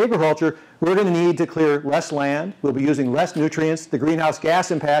precise agriculture, we're going to need to clear less land. We'll be using less nutrients. The greenhouse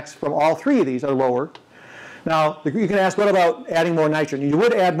gas impacts from all three of these are lower. Now, you can ask, what about adding more nitrogen? You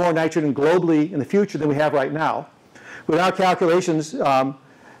would add more nitrogen globally in the future than we have right now. With our calculations,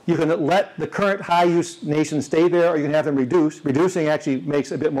 you can let the current high-use nations stay there, or you can have them reduce. Reducing actually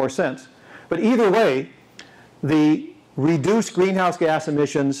makes a bit more sense. But either way, the reduced greenhouse gas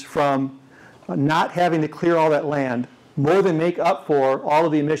emissions from not having to clear all that land more than make up for all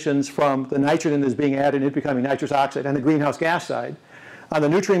of the emissions from the nitrogen that's being added and it becoming nitrous oxide on the greenhouse gas side. On the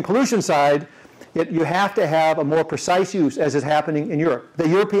nutrient pollution side, you have to have a more precise use, as is happening in Europe. The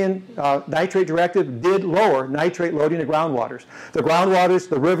European nitrate directive did lower nitrate loading to groundwaters. The groundwaters,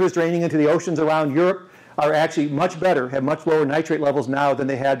 the rivers draining into the oceans around Europe are actually much better, have much lower nitrate levels now than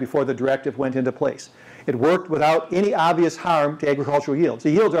they had before the directive went into place. It worked without any obvious harm to agricultural yields.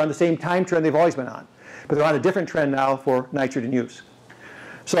 The yields are on the same time trend they've always been on, but they're on a different trend now for nitrogen use.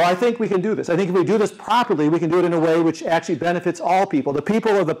 So I think we can do this. I think if we do this properly, we can do it in a way which actually benefits all people. The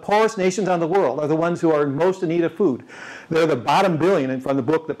people of the poorest nations on the world are the ones who are most in need of food. They're the bottom billion, and from the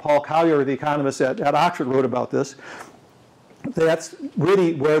book that Paul Collier, the economist at Oxford, wrote about this. That's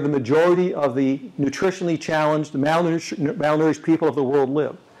really where the majority of the nutritionally challenged, malnourished people of the world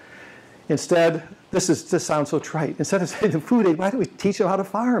live. Instead, this sounds so trite. Instead of saying the food aid, why don't we teach them how to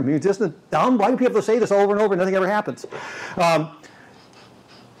farm? You're just dumb. Why do people say this over and over and nothing ever happens?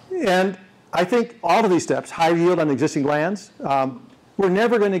 And I think all of these steps, high yield on existing lands, we're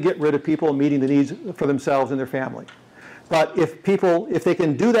never going to get rid of people meeting the needs for themselves and their family. But if they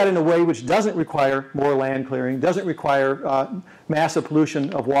can do that in a way which doesn't require more land clearing, doesn't require massive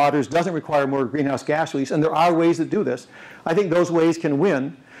pollution of waters, doesn't require more greenhouse gas release, and there are ways that do this, I think those ways can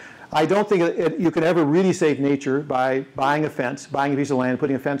win. I don't think you can ever really save nature by buying a fence, buying a piece of land, and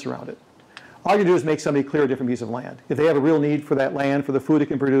putting a fence around it. All you do is make somebody clear a different piece of land. If they have a real need for that land, for the food it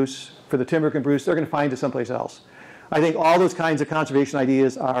can produce, for the timber it can produce, they're going to find it someplace else. I think all those kinds of conservation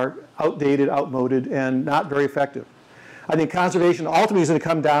ideas are outdated, outmoded, and not very effective. I think conservation ultimately is going to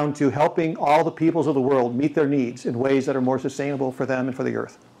come down to helping all the peoples of the world meet their needs in ways that are more sustainable for them and for the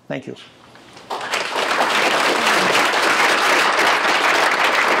earth. Thank you.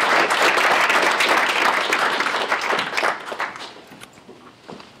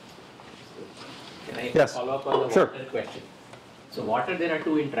 Yes. Follow up on the Sure. water question. So water, there are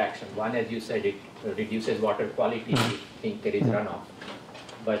two interactions. One, as you said, it reduces water quality. We think there is runoff.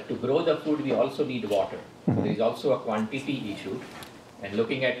 But to grow the food, we also need water. So there is also a quantity issue. And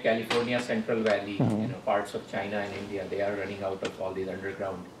looking at California, Central Valley, parts of China and India, they are running out of all these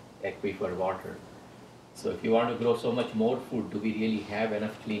underground aquifer water. So if you want to grow so much more food, do we really have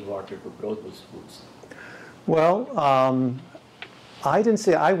enough clean water to grow those foods? Well, I didn't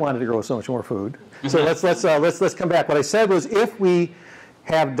say I wanted to grow so much more food. So let's come back. What I said was, if we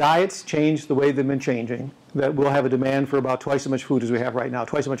have diets change the way they've been changing, that we'll have a demand for about twice as much food as we have right now,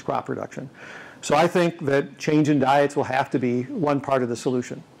 twice as much crop production. So I think that change in diets will have to be one part of the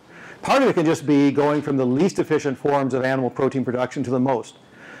solution. Part of it can just be going from the least efficient forms of animal protein production to the most.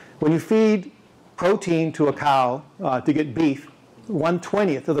 When you feed protein to a cow to get beef,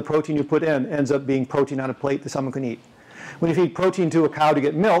 1/20th of the protein you put in ends up being protein on a plate that someone can eat. When you feed protein to a cow to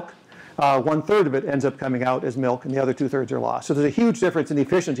get milk, 1/3 of it ends up coming out as milk, and the other 2/3 are lost. So there's a huge difference in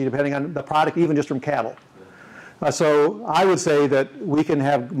efficiency depending on the product, even just from cattle. So I would say that we can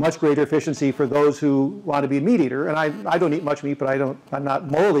have much greater efficiency for those who want to be a meat eater. And I don't eat much meat, but I'm not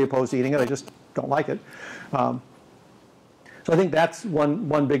morally opposed to eating it. I just don't like it. So I think that's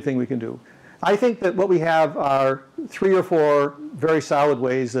one big thing we can do. I think that what we have are 3 or 4 very solid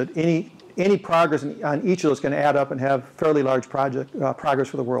ways that any progress on each of those can add up and have fairly large progress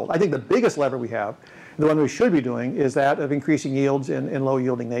for the world. I think the biggest lever we have, the one we should be doing, is that of increasing yields in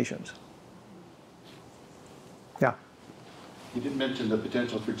low-yielding nations. Yeah. You didn't mention the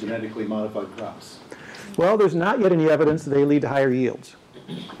potential for genetically modified crops. Well, there's not yet any evidence that they lead to higher yields.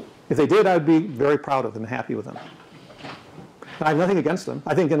 If they did, I'd be very proud of them and happy with them. I have nothing against them.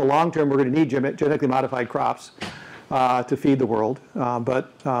 I think in the long term, we're going to need genetically modified crops to feed the world.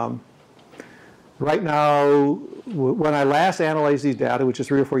 But right now, when I last analyzed these data, which is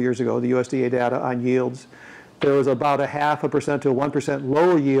 3 or 4 years ago, the USDA data on yields, there was about a 0.5% to a 1%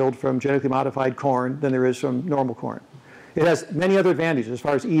 lower yield from genetically modified corn than there is from normal corn. It has many other advantages as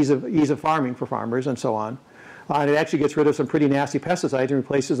far as ease of farming for farmers and so on. And it actually gets rid of some pretty nasty pesticides and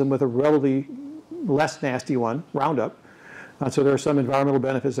replaces them with a relatively less nasty one, Roundup. So there are some environmental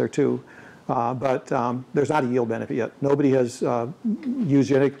benefits there too. But there's not a yield benefit yet. Nobody has used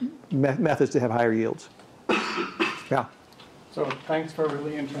genetic methods to have higher yields. Yeah. So thanks for a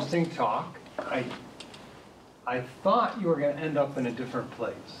really interesting talk. I thought you were going to end up in a different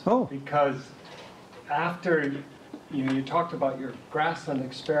place. Oh. Because after you talked about your grassland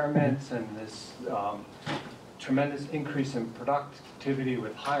experiments and this tremendous increase in productivity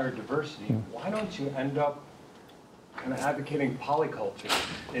with higher diversity, why don't you end up kind of advocating polyculture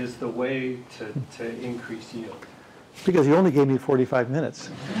is the way to increase yield? Because you only gave me 45 minutes.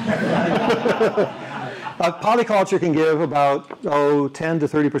 Polyculture can give about 10 to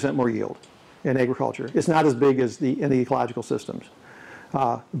 30% more yield in agriculture. It's not as big as in the ecological systems.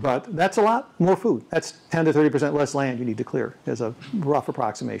 But that's a lot more food. That's 10 to 30% less land you need to clear as a rough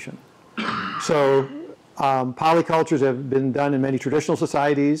approximation. So polycultures have been done in many traditional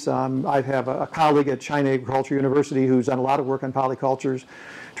societies. I have a colleague at China Agricultural University who's done a lot of work on polycultures,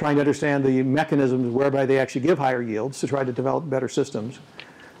 trying to understand the mechanisms whereby they actually give higher yields to try to develop better systems.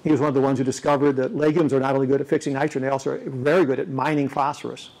 He was one of the ones who discovered that legumes are not only good at fixing nitrogen, they also are very good at mining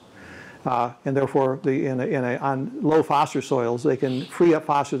phosphorus. And therefore, on low phosphorus soils, they can free up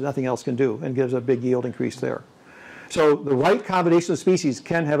phosphorus that nothing else can do, and gives a big yield increase there. So the right combination of species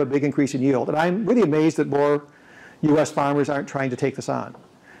can have a big increase in yield. And I'm really amazed that more U.S. farmers aren't trying to take this on.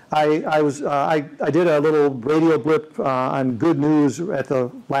 I did a little radio blip on Good News at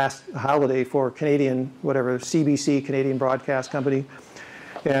the last holiday for Canadian, whatever, CBC, Canadian Broadcast Company.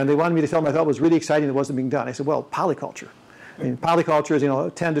 And they wanted me to tell them I thought it was really exciting that it wasn't being done. I said, well, polyculture. I mean, polyculture is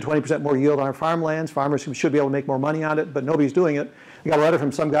 10 to 20% more yield on our farmlands. Farmers should be able to make more money on it, but nobody's doing it. I got a letter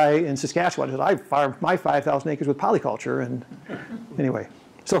from some guy in Saskatchewan who said, I farmed my 5,000 acres with polyculture. And anyway,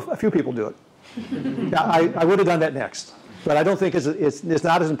 so a few people do it. Yeah, I would have done that next. But I don't think it's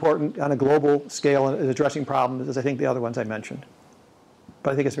not as important on a global scale as addressing problems as I think the other ones I mentioned.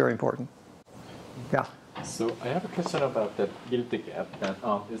 But I think it's very important. Yeah. So I have a question about that yield gap.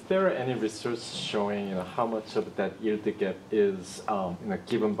 Is there any research showing how much of that yield gap is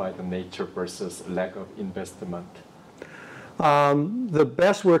given by the nature versus lack of investment? The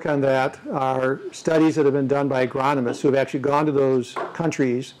best work on that are studies that have been done by agronomists who have actually gone to those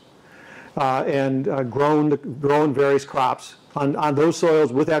countries and grown various crops on those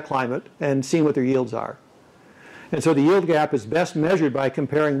soils with that climate and seen what their yields are. And so the yield gap is best measured by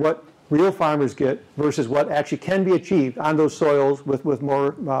comparing what real farmers get versus what actually can be achieved on those soils with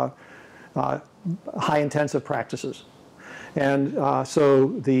more high intensive practices. And so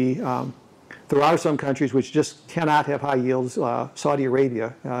there are some countries which just cannot have high yields. Saudi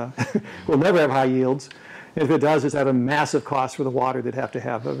Arabia will never have high yields. If it does, it's at a massive cost for the water they'd have to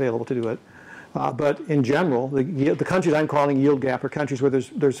have available to do it. But in general, the countries I'm calling yield gap are countries where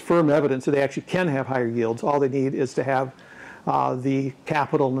there's firm evidence that they actually can have higher yields. All they need is to have the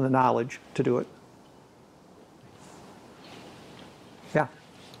capital and the knowledge to do it. Yeah.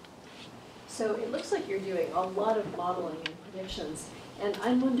 So it looks like you're doing a lot of modeling and predictions, and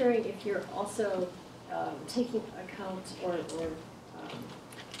I'm wondering if you're also taking account or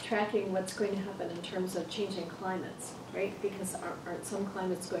tracking what's going to happen in terms of changing climates, right? Because aren't some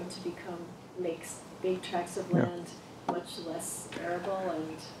climates going to makes big tracts of land much less arable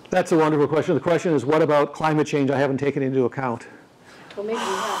and? That's a wonderful question. The question is, what about climate change I haven't taken into account? Well, maybe you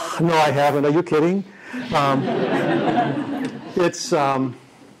have. No, I haven't. Are you kidding?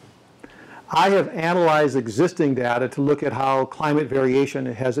 I have analyzed existing data to look at how climate variation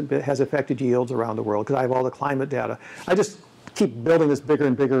has affected yields around the world, because I have all the climate data. I just keep building this bigger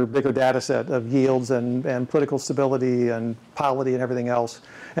and bigger data set of yields and political stability and polity and everything else,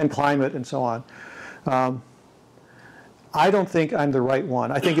 and climate and so on. I don't think I'm the right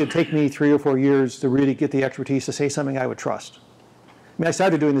one. I think it'd take me 3 or 4 years to really get the expertise to say something I would trust. I mean, I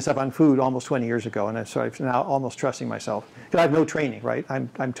started doing this stuff on food almost 20 years ago, and so I'm now almost trusting myself. Because I have no training, right? I'm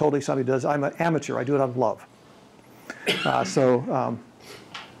totally somebody who does. I'm an amateur. I do it out of love.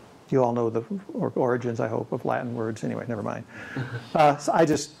 You all know the origins, I hope, of Latin words. Anyway, never mind. So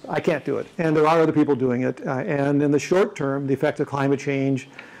I can't do it. And there are other people doing it. And in the short term, the effect of climate change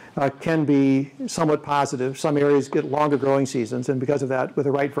can be somewhat positive. Some areas get longer growing seasons, and because of that, with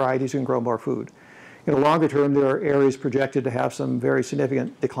the right varieties, you can grow more food. In the longer term, there are areas projected to have some very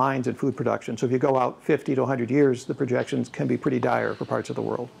significant declines in food production. So if you go out 50 to 100 years, the projections can be pretty dire for parts of the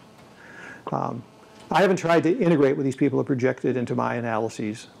world. I haven't tried to integrate what these people have projected into my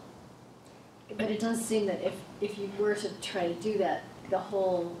analyses. But it does seem that if you were to try to do that, the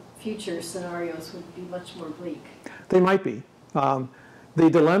whole future scenarios would be much more bleak. They might be. The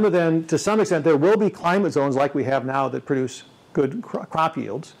dilemma then, to some extent, there will be climate zones like we have now that produce good crop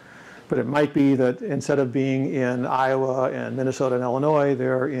yields. But it might be that instead of being in Iowa and Minnesota and Illinois,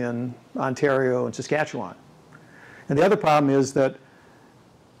 they're in Ontario and Saskatchewan. And the other problem is that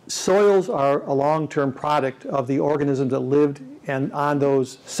soils are a long-term product of the organisms that lived on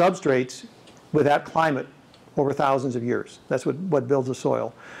those substrates with that climate over thousands of years. That's what builds a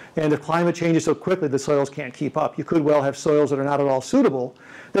soil. And if climate changes so quickly, the soils can't keep up. You could well have soils that are not at all suitable.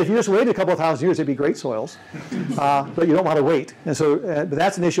 That if you just waited a couple of thousand years, they'd be great soils. But you don't want to wait. And so but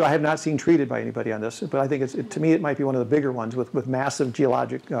that's an issue I have not seen treated by anybody on this. But I think to me, it might be one of the bigger ones with massive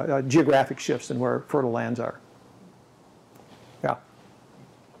geographic shifts in where fertile lands are. Yeah.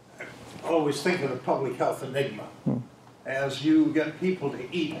 I always think of the public health enigma. As you get people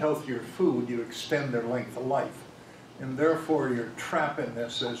to eat healthier food, you extend their length of life. And therefore, you're trapping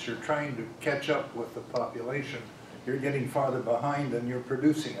this as you're trying to catch up with the population. You're getting farther behind and you're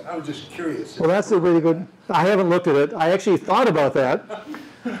producing it. I was just curious. Well, that's a really good, I haven't looked at it. I actually thought about that.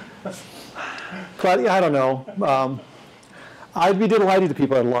 But I don't know. I'd be delighted if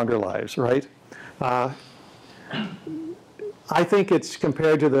people had longer lives, right? I think it's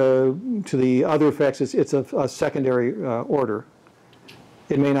compared to the other effects, it's a secondary order.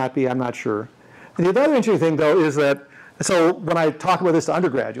 It may not be, I'm not sure. And the other interesting thing, though, is that, so when I talk about this to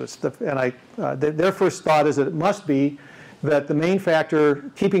undergraduates, their first thought is that it must be that the main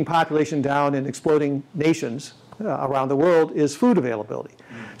factor keeping population down in exploding nations around the world is food availability.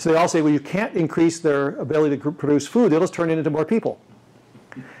 So they all say, well, you can't increase their ability to produce food, they'll just turn it into more people.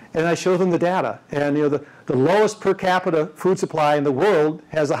 And I show them the data. And the lowest per capita food supply in the world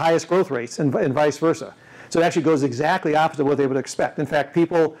has the highest growth rates, and vice versa. So it actually goes exactly opposite of what they would expect. In fact,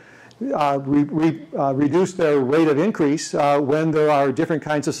 people reduce their rate of increase when there are different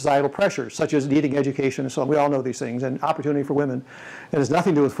kinds of societal pressures, such as needing education and so on. We all know these things, and opportunity for women. It has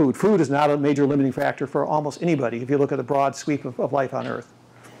nothing to do with food. Food is not a major limiting factor for almost anybody if you look at the broad sweep of life on Earth.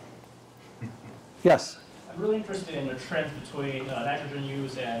 Yes? I'm really interested in the trend between nitrogen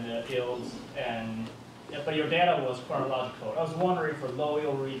use and yields, but your data was chronological. I was wondering for low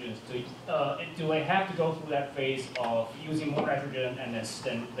yield regions, do I have to go through that phase of using more nitrogen and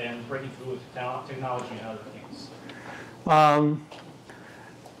then breaking through with technology and other things?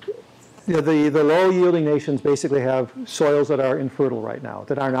 The low yielding nations basically have soils that are infertile right now,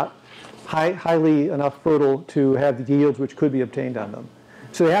 that are not highly enough fertile to have the yields which could be obtained on them.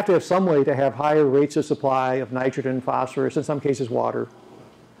 So they have to have some way to have higher rates of supply of nitrogen, phosphorus, in some cases water.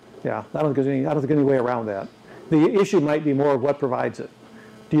 Yeah, I don't think there's any way around that. The issue might be more of what provides it.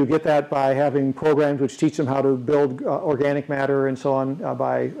 Do you get that by having programs which teach them how to build organic matter and so on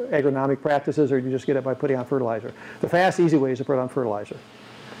by agronomic practices, or do you just get it by putting on fertilizer? The fast, easy way is to put on fertilizer.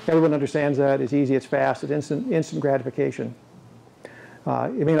 Everyone understands that. It's easy, it's fast, it's instant gratification.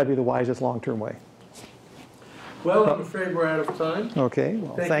 It may not be the wisest long-term way. Well, I'm afraid we're out of time. Okay,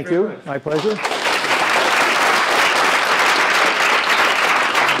 well, thank you you. very much. My pleasure.